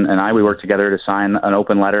mine and we worked together to sign an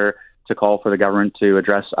open letter to call for the government to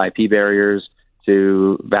address IP barriers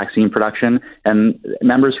to vaccine production, and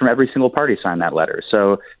members from every single party signed that letter.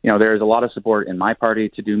 So, there's a lot of support in my party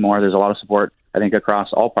to do more. There's a lot of support, I think, across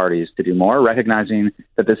all parties to do more, recognizing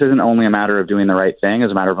that this isn't only a matter of doing the right thing,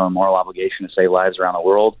 it's a matter of a moral obligation to save lives around the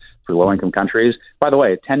world for low-income countries. By the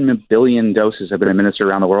way, 10 billion doses have been administered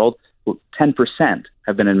around the world. 10%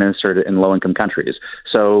 have been administered in low-income countries.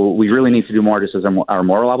 So we really need to do more just as our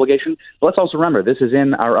moral obligation. But let's also remember, this is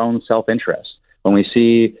in our own self-interest. When we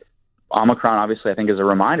see Omicron, obviously, I think is a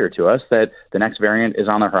reminder to us that the next variant is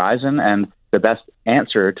on the horizon, and the best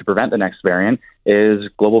answer to prevent the next variant is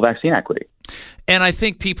global vaccine equity. And I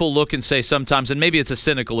think people look and say sometimes, and maybe it's a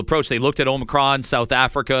cynical approach, they looked at Omicron, South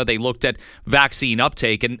Africa, they looked at vaccine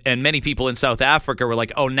uptake, and many people in South Africa were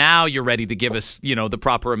like, oh, now you're ready to give us, the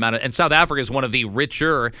proper amount of, and South Africa is one of the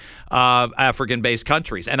richer African-based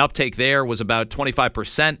countries, and uptake there was about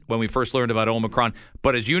 25% when we first learned about Omicron.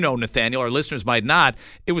 But as you know, Nathaniel, our listeners might not,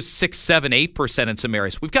 it was 6, 7, 8% in some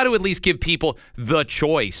areas. We've got to at least give people the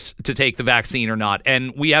choice to take the vaccine or not,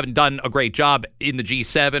 and we haven't done a great job in the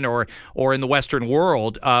G7 or in the Western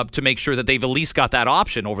world to make sure that they've at least got that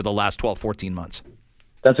option over the last 12, 14 months.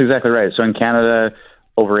 That's exactly right. So in Canada,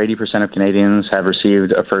 over 80% of Canadians have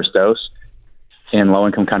received a first dose. In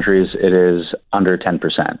low-income countries, it is under 10%.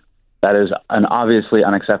 That is an obviously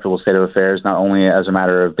unacceptable state of affairs, not only as a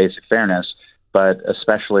matter of basic fairness, but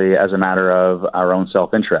especially as a matter of our own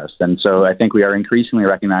self-interest. And so I think we are increasingly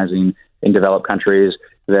recognizing in developed countries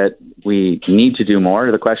that we need to do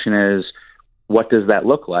more. The question is, what does that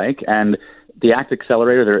look like? And the ACT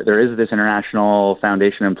Accelerator, there is this international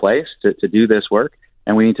foundation in place to do this work,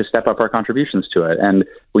 and we need to step up our contributions to it. And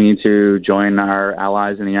we need to join our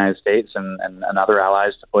allies in the United States and other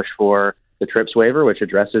allies to push for the TRIPS waiver, which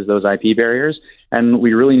addresses those IP barriers. And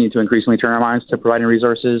we really need to increasingly turn our minds to providing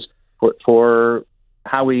resources for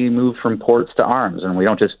how we move from ports to arms. And we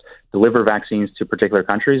don't just deliver vaccines to particular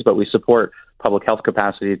countries, but we support public health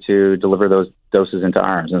capacity to deliver those doses into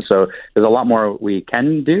arms. And so there's a lot more we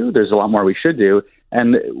can do. There's a lot more we should do.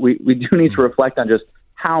 And we do need to reflect on just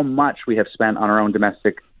how much we have spent on our own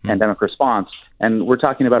domestic pandemic response. And we're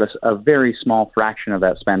talking about a very small fraction of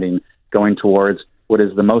that spending going towards what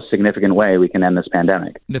is the most significant way we can end this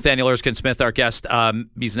pandemic. Nathaniel Erskine-Smith, our guest.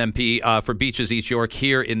 He's an MP for Beaches East York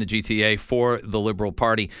here in the GTA for the Liberal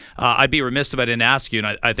Party. I'd be remiss if I didn't ask you,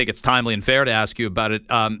 and I think it's timely and fair to ask you about it,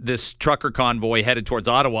 this trucker convoy headed towards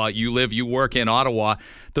Ottawa. You work in Ottawa.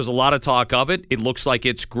 There's a lot of talk of it. It looks like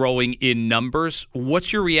it's growing in numbers.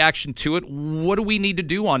 What's your reaction to it? What do we need to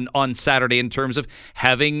do on Saturday in terms of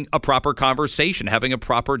having a proper conversation, having a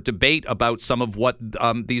proper debate about some of what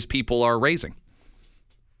these people are raising?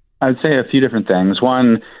 I would say a few different things.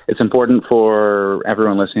 One, it's important for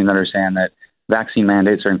everyone listening to understand that vaccine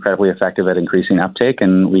mandates are incredibly effective at increasing uptake,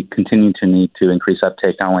 and we continue to need to increase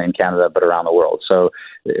uptake not only in Canada but around the world. So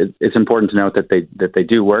it's important to note that they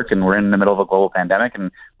do work, and we're in the middle of a global pandemic,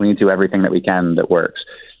 and we need to do everything that we can that works.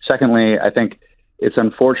 Secondly, I think it's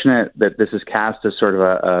unfortunate that this is cast as sort of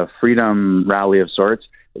a freedom rally of sorts.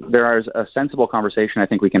 There is a sensible conversation I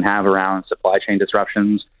think we can have around supply chain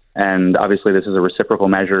disruptions. And obviously, this is a reciprocal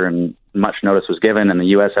measure, and much notice was given, and the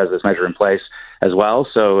U.S. has this measure in place as well.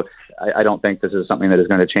 So I don't think this is something that is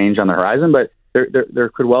going to change on the horizon, but there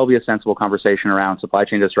could well be a sensible conversation around supply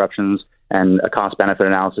chain disruptions and a cost-benefit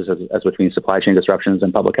analysis as between supply chain disruptions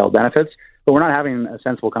and public health benefits. But we're not having a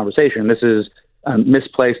sensible conversation. This is a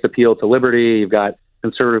misplaced appeal to liberty. You've got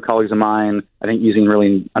conservative colleagues of mine, I think, using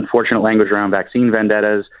really unfortunate language around vaccine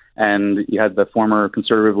vendettas, and you had the former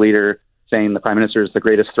conservative leader saying the Prime Minister is the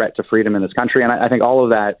greatest threat to freedom in this country. And I think all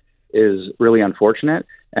of that is really unfortunate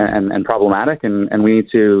and problematic, and we need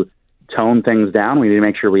to tone things down. We need to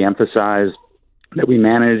make sure we emphasize that we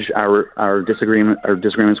manage our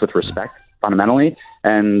disagreements with respect fundamentally,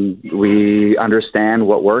 and we understand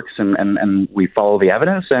what works and we follow the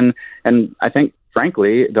evidence. And I think,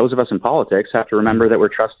 frankly, those of us in politics have to remember that we're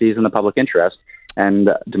trustees in the public interest, and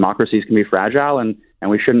democracies can be fragile, and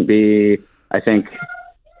we shouldn't be,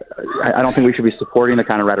 I don't think we should be supporting the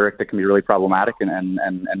kind of rhetoric that can be really problematic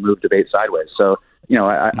and move debate sideways. So,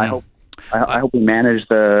 I hope we manage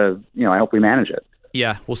it.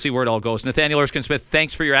 Yeah, we'll see where it all goes. Nathaniel Erskine-Smith,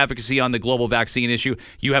 thanks for your advocacy on the global vaccine issue.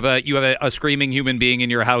 You have a screaming human being in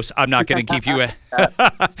your house. I'm not going to keep you.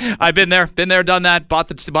 I've been there, done that. Bought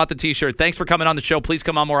the T-shirt. Thanks for coming on the show. Please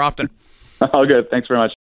come on more often. All good. Thanks very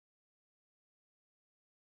much.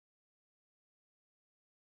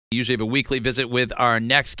 We usually have a weekly visit with our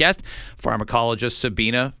next guest, pharmacologist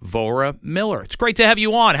Sabina Vohra-Miller. It's great to have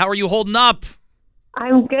you on. How are you holding up?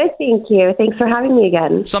 I'm good, thank you. Thanks for having me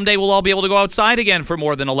again. Someday we'll all be able to go outside again for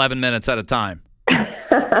more than 11 minutes at a time.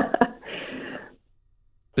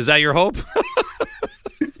 Is that your hope?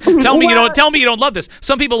 Tell me you don't love this.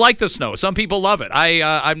 Some people like the snow. Some people love it.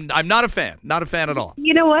 I'm not a fan. Not a fan at all.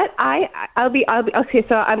 You know what? I'll be okay.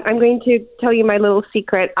 So I'm going to tell you my little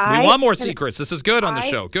secret. We want more secrets. This is good on the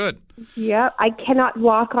show. Good. Yeah, I cannot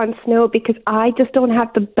walk on snow because I just don't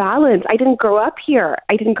have the balance. I didn't grow up here.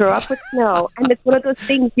 I didn't grow up with snow. And it's one of those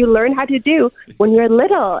things you learn how to do when you're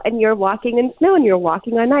little and you're walking in snow and you're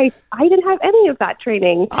walking on ice. I didn't have any of that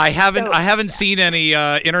training. I haven't seen any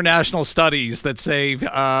international studies that say but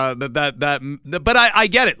I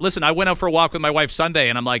get it. Listen, I went out for a walk with my wife Sunday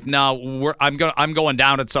and I'm like, no, I'm going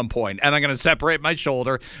down at some point and I'm going to separate my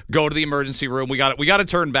shoulder, go to the emergency room. We got to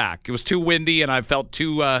turn back. It was too windy and I felt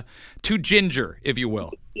too ginger, if you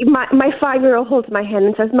will. My 5-year-old holds my hand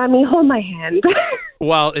and says, "Mommy, hold my hand."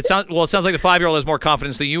 Well, it sounds like the 5-year-old has more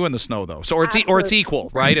confidence than you in the snow, though. So, or it's equal,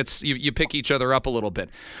 right? It's you pick each other up a little bit.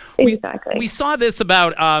 Exactly. We saw this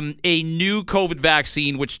about a new COVID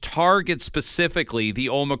vaccine which targets specifically the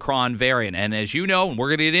Omicron variant. And as you know, and we're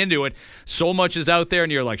going to get into it, so much is out there,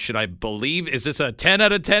 and you're like, should I believe? Is this a 10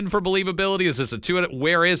 out of 10 for believability? Is this a 2 out of?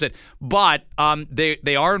 Where is it? But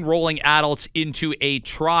they are enrolling adults into a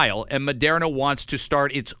trial, and Moderna wants to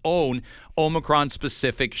start its own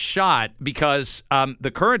Omicron-specific shot because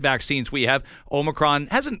the current vaccines we have, Omicron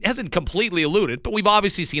hasn't completely eluded, but we've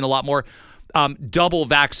obviously seen a lot more double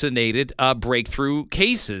vaccinated breakthrough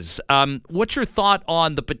cases. What's your thought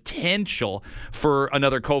on the potential for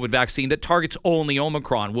another COVID vaccine that targets only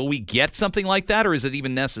Omicron? Will we get something like that, or is it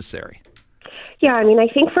even necessary? Yeah, I mean, I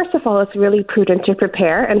think first of all, it's really prudent to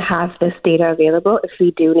prepare and have this data available if we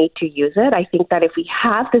do need to use it. I think that if we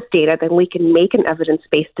have this data, then we can make an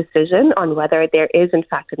evidence-based decision on whether there is, in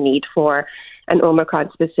fact, a need for an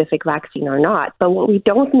Omicron-specific vaccine or not. But what we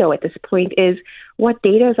don't know at this point is what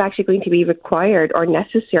data is actually going to be required or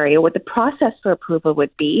necessary, or what the process for approval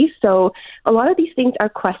would be. So a lot of these things are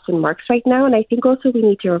question marks right now, and I think also we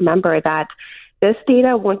need to remember that this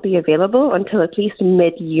data won't be available until at least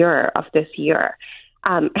mid-year of this year.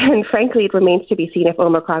 And frankly, it remains to be seen if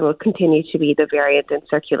Omicron will continue to be the variant in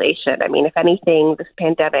circulation. I mean, if anything, this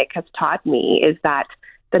pandemic has taught me is that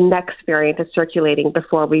the next variant is circulating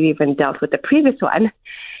before we've even dealt with the previous one.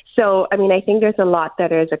 So, I mean, I think there's a lot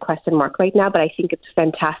that is a question mark right now, but I think it's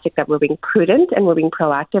fantastic that we're being prudent and we're being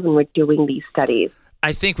proactive and we're doing these studies.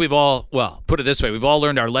 I think we've all, well, put it this way, we've all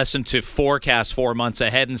learned our lesson to forecast 4 months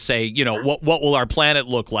ahead and say, you know, what will our planet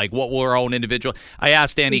look like? What will our own individual? I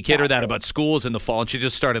asked Annie Kidder that about schools in the fall, and she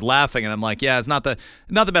just started laughing. And I'm like, yeah, it's not the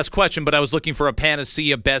best question, but I was looking for a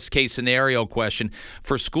panacea, best case scenario question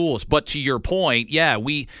for schools. But to your point, yeah,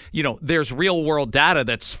 there's real world data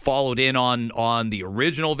that's followed in on the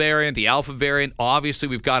original variant, the Alpha variant. Obviously,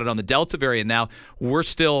 we've got it on the Delta variant now. We're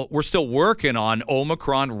still working on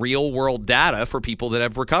Omicron real world data for people that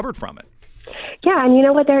have recovered from it. Yeah, and you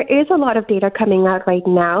know what? There is a lot of data coming out right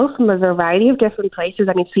now from a variety of different places.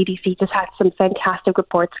 I mean, CDC just had some fantastic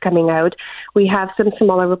reports coming out. We have some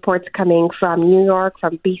smaller reports coming from New York,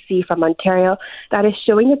 from BC, from Ontario, that is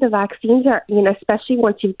showing that the vaccines are, especially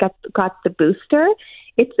once you've got the booster,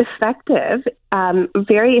 it's effective,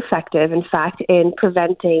 very effective, in fact, in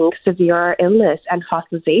preventing severe illness and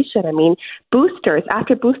hospitalization. I mean,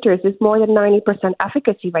 after boosters, is more than 90%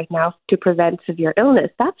 efficacy right now to prevent severe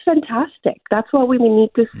illness. That's fantastic. That's what we need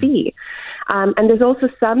to see. And there's also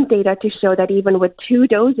some data to show that even with 2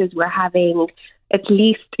 doses, we're having at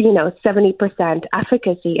least, 70%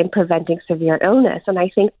 efficacy in preventing severe illness. And I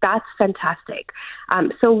think that's fantastic.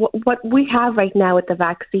 So what we have right now with the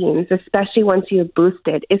vaccines, especially once you're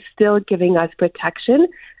boosted, is still giving us protection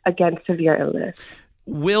against severe illness.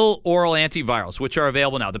 Will oral antivirals, which are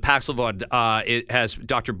available now, the Paxlovid, it has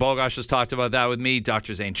Dr. Bogosh has talked about that with me,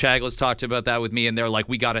 Dr. Zane Chagla's talked about that with me, and they're like,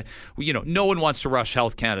 no one wants to rush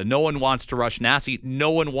Health Canada, no one wants to rush NACI, no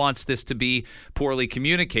one wants this to be poorly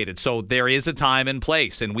communicated. So there is a time and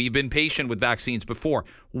place, and we've been patient with vaccines before.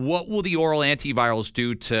 What will the oral antivirals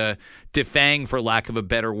do to defang, for lack of a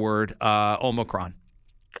better word, Omicron?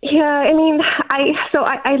 Yeah, I mean,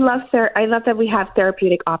 I love that we have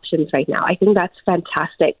therapeutic options right now. I think that's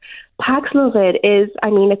fantastic. Paxlovid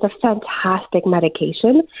it's a fantastic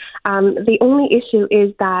medication. The only issue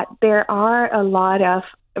is that there are a lot of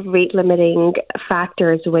rate-limiting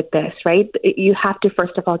factors with this, right? You have to,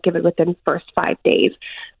 first of all, give it within the first 5 days.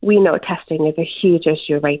 we know testing is a huge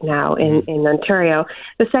issue right now in Ontario.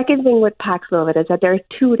 The second thing with Paxlovid is that there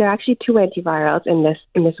are actually two antivirals in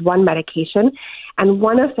this one medication, and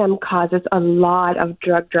one of them causes a lot of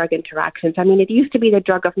drug-drug interactions. I mean, it used to be the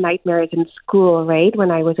drug of nightmares in school, right,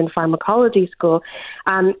 when I was in pharmacology school.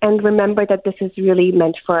 And remember that this is really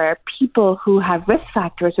meant for people who have risk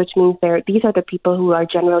factors, which means these are the people who are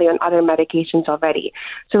generally on other medications already.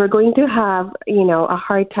 So we're going to have, a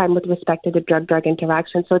hard time with respect to the drug-drug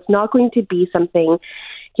interaction. So it's not going to be something,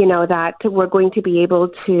 that we're going to be able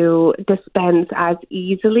to dispense as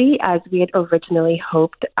easily as we had originally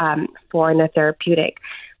hoped for in a therapeutic.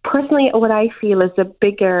 Personally, what I feel is the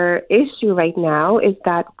bigger issue right now is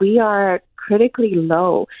that we are critically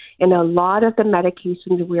low in a lot of the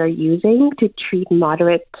medications we are using to treat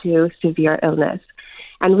moderate to severe illness.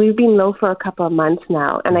 And we've been low for a couple of months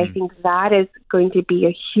now. And I think that is going to be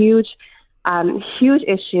a huge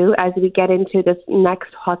issue as we get into this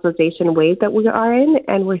next hospitalization wave that we are in.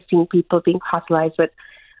 And we're seeing people being hospitalized with,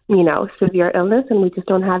 severe illness, and we just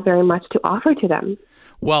don't have very much to offer to them.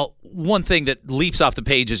 Well, one thing that leaps off the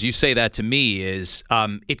page as you say that to me is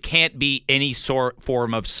it can't be any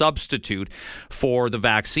form of substitute for the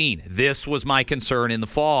vaccine. This was my concern in the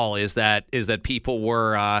fall, is that people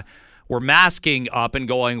were masking up and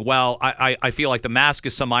going, well, I feel like the mask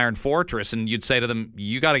is some iron fortress, and you'd say to them,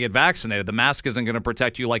 you got to get vaccinated. The mask isn't going to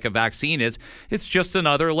protect you like a vaccine is. It's just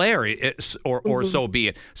another layer, or so be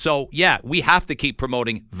it. So, yeah, we have to keep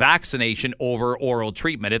promoting vaccination over oral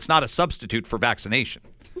treatment. It's not a substitute for vaccination.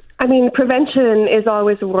 I mean, prevention is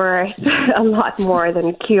always worth a lot more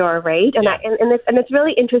than cure, right? And it's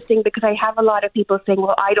really interesting because I have a lot of people saying,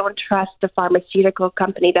 well, I don't trust the pharmaceutical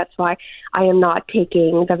company. That's why I am not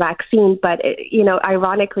taking the vaccine. But,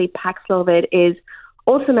 ironically, Paxlovid is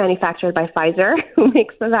also manufactured by Pfizer, who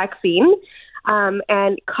makes the vaccine,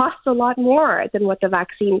 and costs a lot more than what the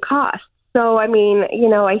vaccine costs. So, I mean,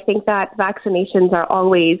 I think that vaccinations are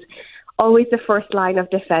always the first line of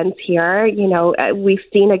defense here. We've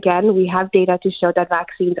seen, again, we have data to show that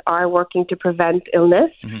vaccines are working to prevent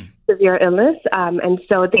illness, severe illness, and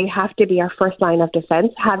so they have to be our first line of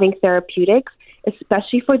defense. Having therapeutics,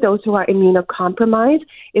 especially for those who are immunocompromised,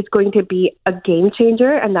 is going to be a game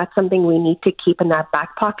changer, and that's something we need to keep in that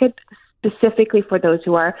back pocket, specifically for those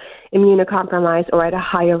who are immunocompromised or at a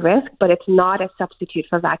higher risk, but it's not a substitute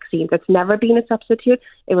for vaccines. It's never been a substitute.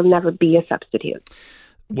 It will never be a substitute.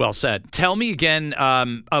 Well said. Tell me again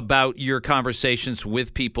about your conversations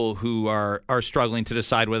with people who are struggling to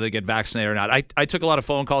decide whether to get vaccinated or not. I took a lot of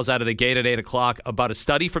phone calls out of the gate at 8 o'clock about a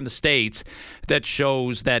study from the States that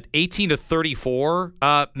shows that 18 to 34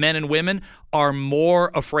 men and women are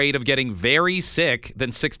more afraid of getting very sick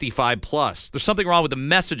than 65 plus. There's something wrong with the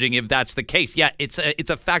messaging if that's the case. Yeah, it's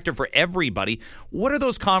a factor for everybody. What are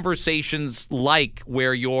those conversations like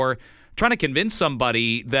where you're trying to convince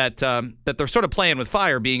somebody that they're sort of playing with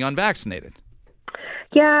fire being unvaccinated?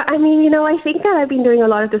 Yeah, I mean, I think that I've been doing a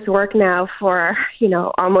lot of this work now for,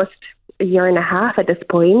 almost a year and a half at this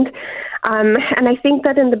point. And I think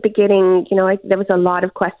that in the beginning, there was a lot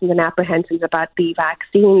of questions and apprehensions about the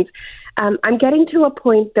vaccines. I'm getting to a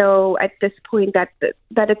point, though, at this point that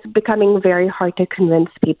it's becoming very hard to convince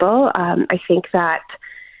people. I think that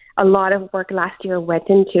a lot of work last year went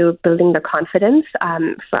into building the confidence,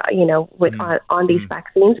 on these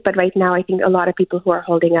vaccines. But right now, I think a lot of people who are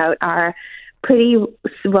holding out are pretty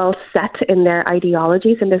well set in their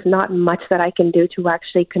ideologies, and there's not much that I can do to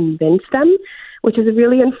actually convince them, which is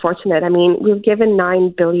really unfortunate. I mean, we've given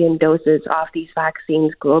 9 billion doses of these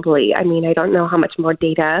vaccines globally. I mean, I don't know how much more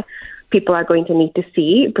data people are going to need to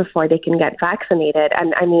see before they can get vaccinated.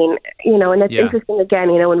 And I mean, and it's interesting again,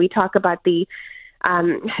 when we talk about the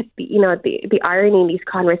irony in these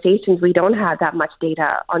conversations, we don't have that much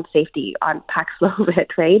data on safety on Paxlovid,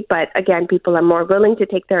 right? But again, people are more willing to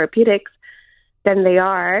take therapeutics than they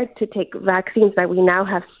are to take vaccines that we now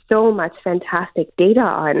have so much fantastic data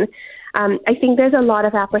on. I think there's a lot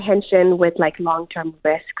of apprehension with like long-term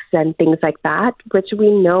risks and things like that, which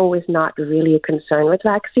we know is not really a concern with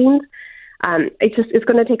vaccines. It's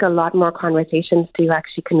going to take a lot more conversations to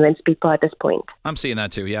actually convince people at this point. I'm seeing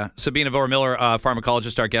that too, yeah. Sabina Vohra-Miller,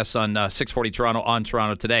 pharmacologist, our guest on 640 Toronto on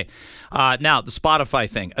Toronto Today. Now, the Spotify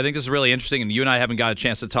thing. I think this is really interesting, and you and I haven't got a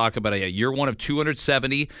chance to talk about it yet. You're one of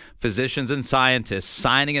 270 physicians and scientists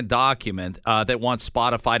signing a document that wants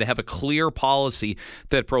Spotify to have a clear policy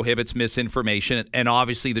that prohibits misinformation, and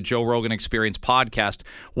obviously the Joe Rogan Experience podcast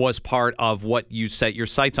was part of what you set your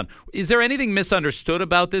sights on. Is there anything misunderstood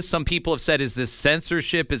about this? Some people have said, is this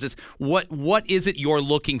censorship? Is this what is it you're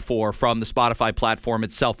looking for from the Spotify platform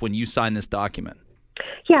itself when you sign this document?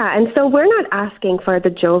 Yeah, and so we're not asking for the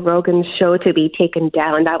Joe Rogan show to be taken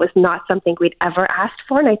down. That was not something we'd ever asked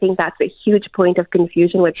for, and I think that's a huge point of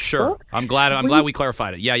confusion with Sure. people. I'm glad we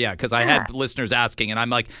clarified it. Yeah, because I had listeners asking, and I'm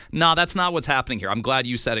like, no, that's not what's happening here. I'm glad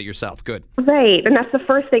you said it yourself. Good. Right, and that's the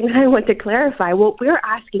first thing that I want to clarify. What we're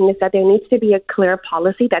asking is that there needs to be a clear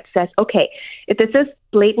policy that says, okay, if this is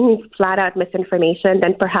blatant, flat-out misinformation,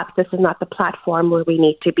 then perhaps this is not the platform where we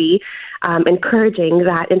need to be encouraging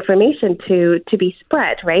that information to be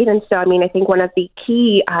spread, right? And so, I mean, I think one of the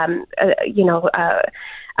key,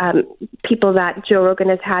 people that Joe Rogan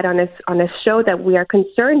has had on his show that we are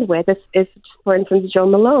concerned with is for instance,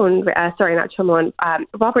 Robert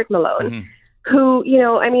Malone. Who,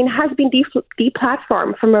 has been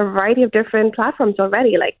deplatformed from a variety of different platforms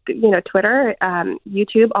already, like, Twitter,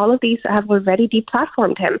 YouTube, all of these have already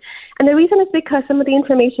deplatformed him. And the reason is because some of the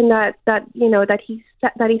information that he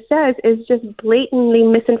says is just blatantly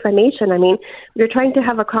misinformation. I mean, you're trying to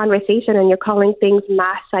have a conversation and you're calling things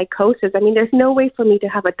mass psychosis. I mean, there's no way for me to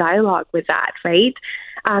have a dialogue with that, right?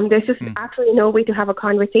 There's just absolutely no way to have a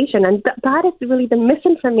conversation. And that is really the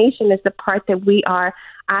misinformation is the part that we are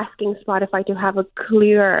asking Spotify to have a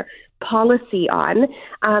clear policy on,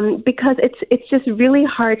 because it's just really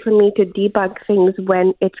hard for me to debug things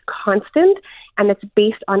when it's constant and it's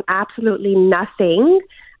based on absolutely nothing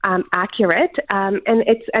accurate. And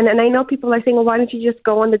I know people are saying, well, why don't you just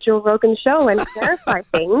go on the Joe Rogan show and clarify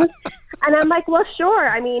things? And I'm like, well, sure.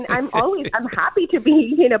 I mean, I'm happy to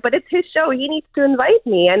be, but it's his show. He needs to invite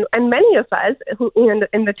me. And many of us who, in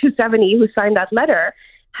the 270 who signed that letter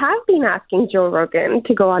have been asking Joe Rogan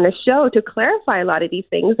to go on a show to clarify a lot of these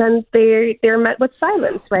things, and they're met with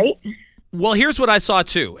silence, right? Well, here's what I saw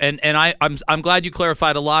too, and I'm glad you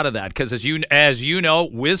clarified a lot of that, because as you know,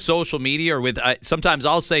 with social media or with sometimes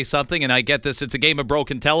I'll say something and I get this, it's a game of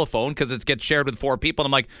broken telephone because it gets shared with 4 people, and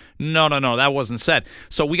I'm like, no, that wasn't said.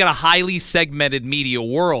 So we got a highly segmented media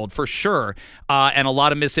world for sure, and a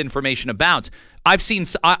lot of misinformation abounds. I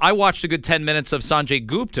watched a good 10 minutes of Sanjay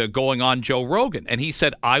Gupta going on Joe Rogan, and he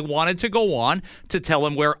said, I wanted to go on to tell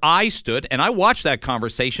him where I stood, and I watched that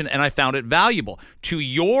conversation, and I found it valuable. To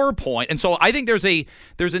your point, and so I think there's a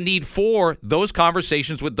need for those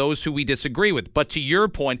conversations with those who we disagree with. But to your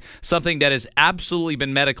point, something that has absolutely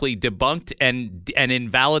been medically debunked and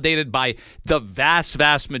invalidated by the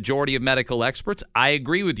vast majority of medical experts, I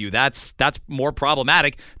agree with you. That's more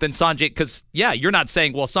problematic than Sanjay, because, yeah, you're not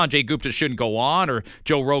saying, well, Sanjay Gupta shouldn't go on or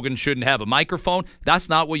Joe Rogan shouldn't have a microphone. That's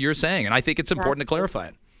not what you're saying, and I think it's important to clarify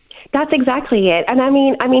it. That's exactly it. And I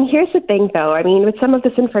mean, here's the thing, though. I mean, with some of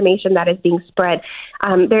this information that is being spread,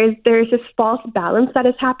 there's this false balance that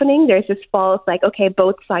is happening. There's this false, like, okay,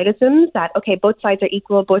 both sidisms, that, okay, both sides are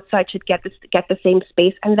equal, both sides should get the same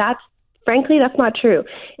space. And frankly, that's not true.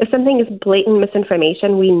 If something is blatant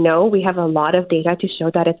misinformation, we know we have a lot of data to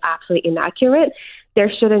show that it's absolutely inaccurate. There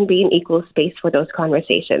shouldn't be an equal space for those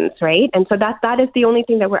conversations, right? And so that is the only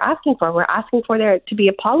thing that we're asking for. We're asking for there to be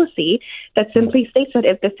a policy that simply states that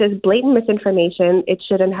if this is blatant misinformation, it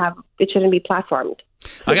shouldn't be platformed.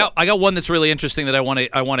 I got one that's really interesting that I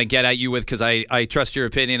want to get at you with, because I trust your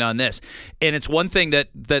opinion on this. And it's one thing that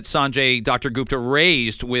Dr. Gupta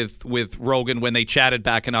raised with Rogan when they chatted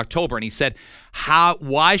back in October, and he said,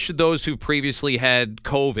 why should those who previously had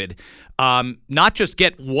COVID not just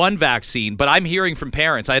get one vaccine, but I'm hearing from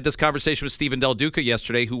parents. I had this conversation with Stephen Del Duca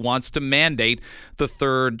yesterday, who wants to mandate the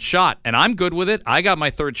 3rd shot. And I'm good with it. I got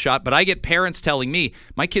my 3rd shot, but I get parents telling me,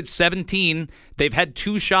 my kid's 17, they've had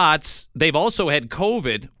 2 shots, they've also had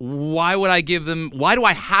COVID. Why do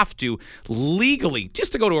I have to legally,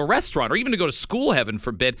 just to go to a restaurant or even to go to school, heaven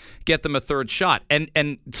forbid, get them a 3rd shot? And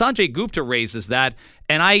Sanjay Gupta raises that.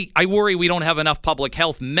 And I worry we don't have enough public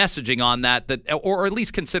health messaging on that or at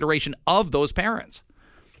least consideration of those parents.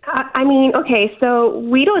 I mean, okay, so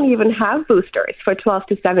we don't even have boosters for 12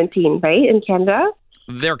 to 17, right, in Canada?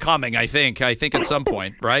 They're coming, I think at some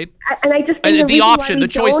point, right? And I just think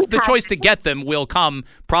the choice to get them will come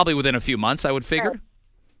probably within a few months, I would figure.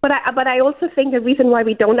 But I also think the reason why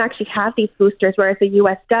we don't actually have these boosters, whereas the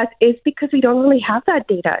U.S. does, is because we don't really have that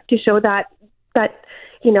data to show that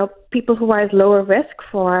people who are at lower risk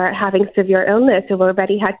for having severe illness, who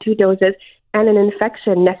already had 2 doses and an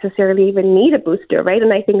infection, necessarily even need a booster, right?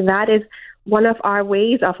 And I think that is one of our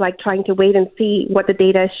ways of trying to wait and see what the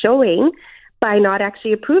data is showing by not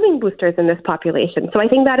actually approving boosters in this population. So I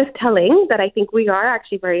think that is telling that I think we are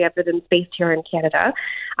actually very evidence-based here in Canada.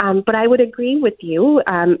 But I would agree with you,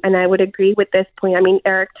 and I would agree with this point. I mean,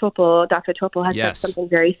 Dr. Topol has said something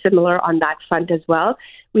very similar on that front as well.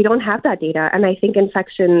 We don't have that data. And I think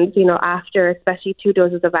infections, after especially 2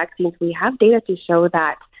 doses of vaccines, we have data to show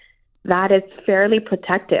that that is fairly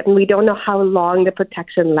protected. And we don't know how long the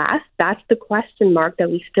protection lasts. That's the question mark that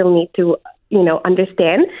we still need to,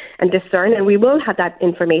 understand and discern. And we will have that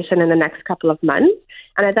information in the next couple of months.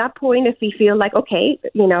 And at that point, if we feel like, okay,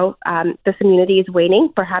 this immunity is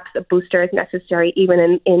waning, perhaps a booster is necessary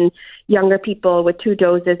even in younger people with 2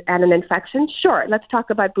 doses and an infection, sure, let's talk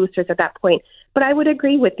about boosters at that point. But I would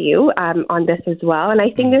agree with you on this as well. And I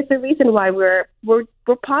think there's a reason why we're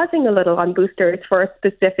pausing a little on boosters for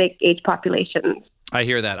specific age populations. I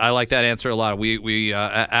hear that. I like that answer a lot. We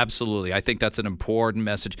absolutely. I think that's an important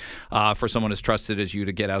message for someone as trusted as you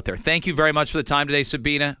to get out there. Thank you very much for the time today,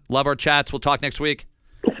 Sabina. Love our chats. We'll talk next week.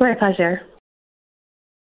 It's my pleasure.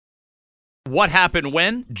 What happened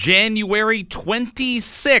when? January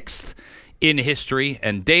 26th in history,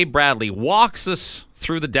 and Dave Bradley walks us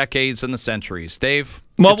through the decades and the centuries. Dave,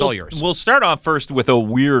 it's all yours. We'll start off first with a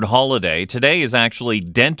weird holiday. Today is actually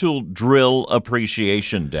Dental Drill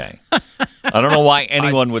Appreciation Day. I don't know why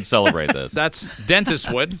anyone would celebrate this. That's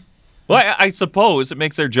dentists would. Well, I suppose it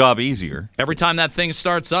makes their job easier. Every time that thing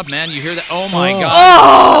starts up, man, you hear that. Oh, my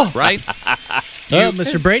God. Right?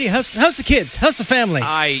 Mr. Brady, how's the kids? How's the family?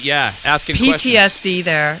 Asking PTSD questions.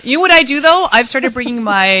 there. You know what I do, though? I've started bringing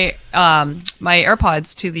my my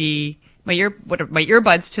AirPods to my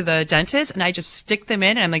earbuds to the dentist, and I just stick them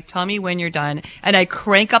in, and I'm like, tell me when you're done. And I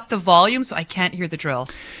crank up the volume so I can't hear the drill.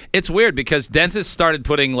 It's weird because dentists started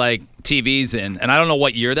putting like TVs in, and I don't know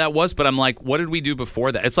what year that was, but I'm like, what did we do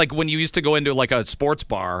before that? It's like when you used to go into like a sports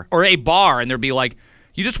bar or a bar, and there'd be like,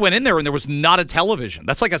 you just went in there and there was not a television.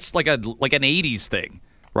 That's like an 80s thing,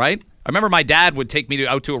 right? I remember my dad would take me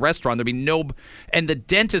out to a restaurant. There'd be no, and the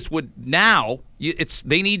dentist would now.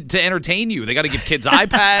 They need to entertain you. They got to give kids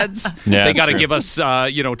iPads. They got to give us,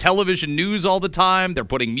 television news all the time. They're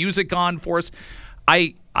putting music on for us.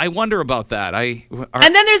 I wonder about that. And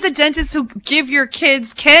then there's the dentists who give your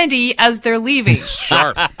kids candy as they're leaving.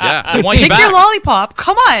 Sharp. Yeah. They want you Pick back. your lollipop.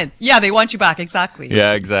 Come on. Yeah, they want you back. Exactly.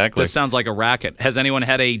 Yeah, exactly. This sounds like a racket. Has anyone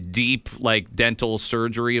had a deep, dental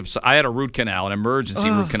surgery? I had a root canal, an emergency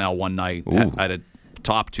root canal one night. I had a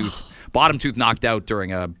bottom tooth knocked out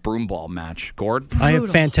during a broomball match. Gord? I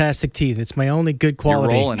have fantastic teeth. It's my only good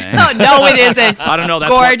quality. You're rolling, eh? No, it isn't. I don't know.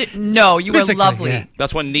 Gord, no, you are lovely. Yeah.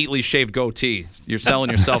 That's one neatly shaved goatee. You're selling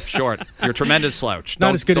yourself short. You're a tremendous slouch.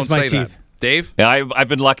 Not as good as my teeth. That. Dave? Yeah, I've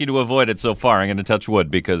been lucky to avoid it so far. I'm going to touch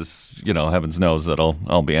wood because, heavens knows that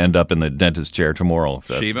I'll end up in the dentist chair tomorrow. If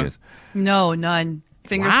that's the case. No, none.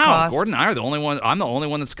 Fingers wow, crossed. Gordon and I are the only one. I'm the only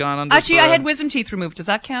one that's gone under. Actually, I had wisdom teeth removed. Does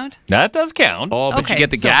that count? That does count. Oh, but you get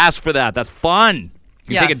the gas for that. That's fun.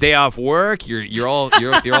 You take a day off work. You're all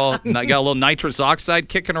got a little nitrous oxide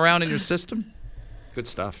kicking around in your system. Good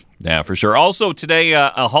stuff. Yeah, for sure. Also today,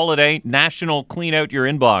 a holiday, National Clean Out Your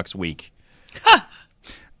Inbox Week.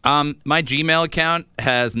 My Gmail account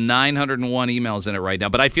has 901 emails in it right now,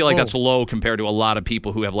 but I feel like that's low compared to a lot of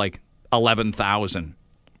people who have 11,000.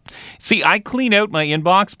 See, I clean out my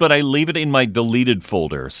inbox, but I leave it in my deleted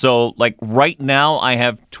folder. So, right now, I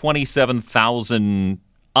have 27,000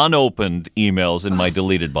 unopened emails in my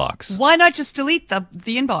deleted box. Why not just delete the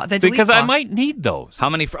inbox? Because I might need those. How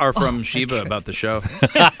many are from Sheba about the show?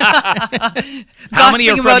 How many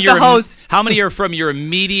are from your host? How many are from your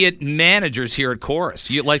immediate managers here at Chorus?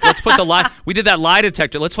 Let's put the lie. We did that lie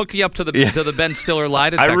detector. Let's hook you up to the Ben Stiller lie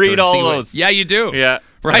detector. I read all those. Yeah, you do. Yeah,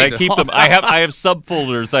 right. And I keep them. I have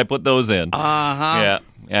subfolders. I put those in. Yeah.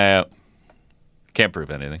 Can't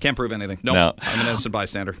prove anything. Nope. No. I'm an innocent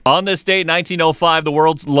bystander. On this date, 1905, the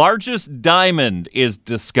world's largest diamond is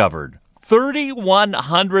discovered.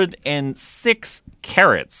 3,106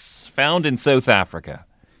 carats found in South Africa.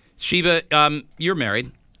 Sheba, you're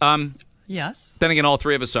married. Yes. Then again, all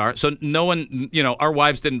three of us are. So no one, our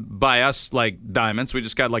wives didn't buy us diamonds. We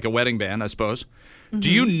just got a wedding band, I suppose.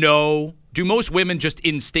 Mm-hmm. Do most women just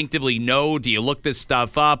instinctively know? Do you look this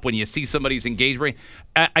stuff up when you see somebody's engagement ring?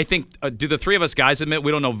 I think, do the three of us guys admit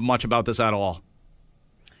we don't know much about this at all?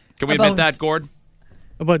 Can we admit that, Gord?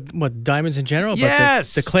 About what, diamonds in general?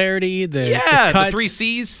 Yes. About the clarity, the cuts? The 3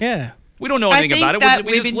 C's? Yeah. We don't know anything about it.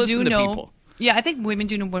 We just listen to people. Yeah, I think women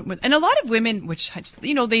do know, and a lot of women, which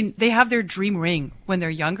they have their dream ring when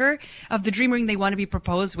they're younger, of the dream ring they want to be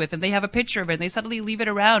proposed with, and they have a picture of it, and they suddenly leave it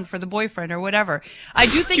around for the boyfriend or whatever. I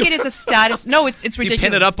do think it is a status. No, it's ridiculous. You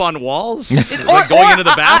pin it up on walls, going into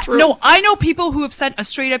the bathroom. I know people who have sent a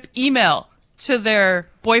straight up email to their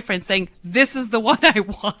boyfriend saying, "This is the one I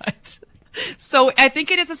want." So I think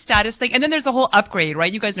it is a status thing. And then there's a whole upgrade,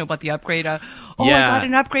 right? You guys know about the upgrade. I got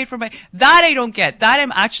an upgrade for my... That I don't get. That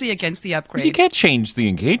I'm actually against the upgrade. You can't change the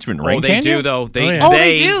engagement ring, Oh, they can do, you? though.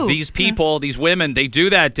 They do. These people, these women, they do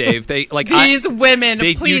that, Dave. They like These women,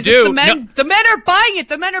 they, please. You do. The men, the men are buying it.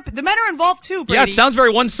 The men are involved too, Brady. Yeah, it sounds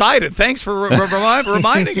very one-sided. Thanks for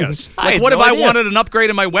reminding us. Like, what if I wanted an upgrade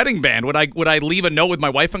in my wedding band? Would I leave a note with my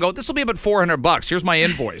wife and go, this will be about $400. Here's my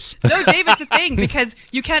invoice. No, Dave, it's a thing because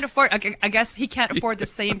you can't afford. I guess he can't afford the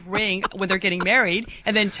same ring when they're getting married,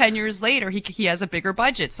 and then 10 years later he has a bigger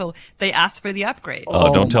budget, so they ask for the upgrade.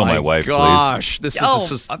 Oh, don't tell my wife, gosh, please.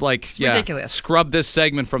 This is like ridiculous. Scrub this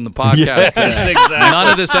segment from the podcast. Yes, exactly. None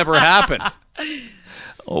of this ever happened.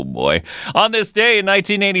 Oh, boy. On this day in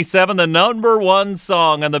 1987, the #1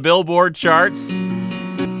 song on the Billboard charts.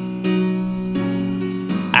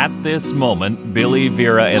 At this moment, Billy,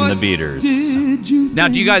 Vera, and the Beaters. Now,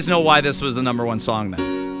 do you guys know why this was the #1 song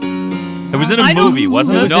then? It was in a movie,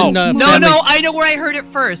 wasn't it? No. No, I know where I heard it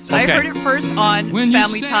first. Okay. I heard it first on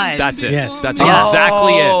Family Ties. That's it. Yes. That's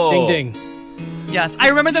exactly it. Ding, ding. Yes, I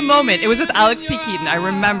remember the moment. It was with Alex P. Keaton. I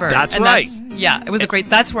remember. That's right. Yeah, it was a great.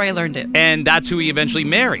 That's where I learned it. And that's who he eventually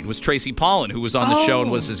married, was Tracy Pollan, who was on the show and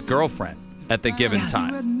was his girlfriend at the given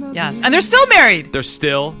time. Yes, and they're still married. They're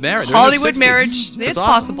still married. They're in their Hollywood 60s. marriage. That's It's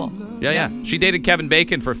awesome. possible. Yeah. She dated Kevin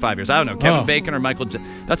Bacon for 5 years. I don't know, Kevin Bacon or Michael J.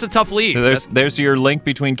 That's a tough lead. There's your link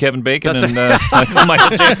between Kevin Bacon That's and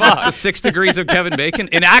Michael J. Fox. The 6 degrees of Kevin Bacon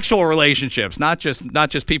in actual relationships, not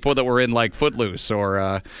just people that were in like Footloose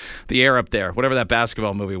or The Air Up There, whatever that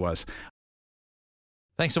basketball movie was.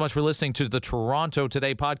 Thanks so much for listening to the Toronto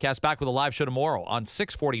Today podcast. Back with a live show tomorrow on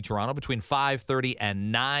 640 Toronto between 5:30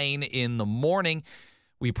 and 9 in the morning.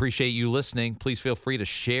 We appreciate you listening. Please feel free to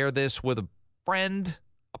share this with a friend,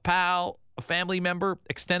 a pal, a family member,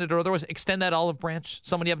 extended or otherwise. Extend that olive branch,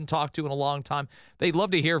 someone you haven't talked to in a long time. They'd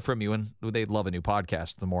love to hear from you, and they'd love a new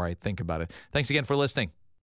podcast the more I think about it. Thanks again for listening.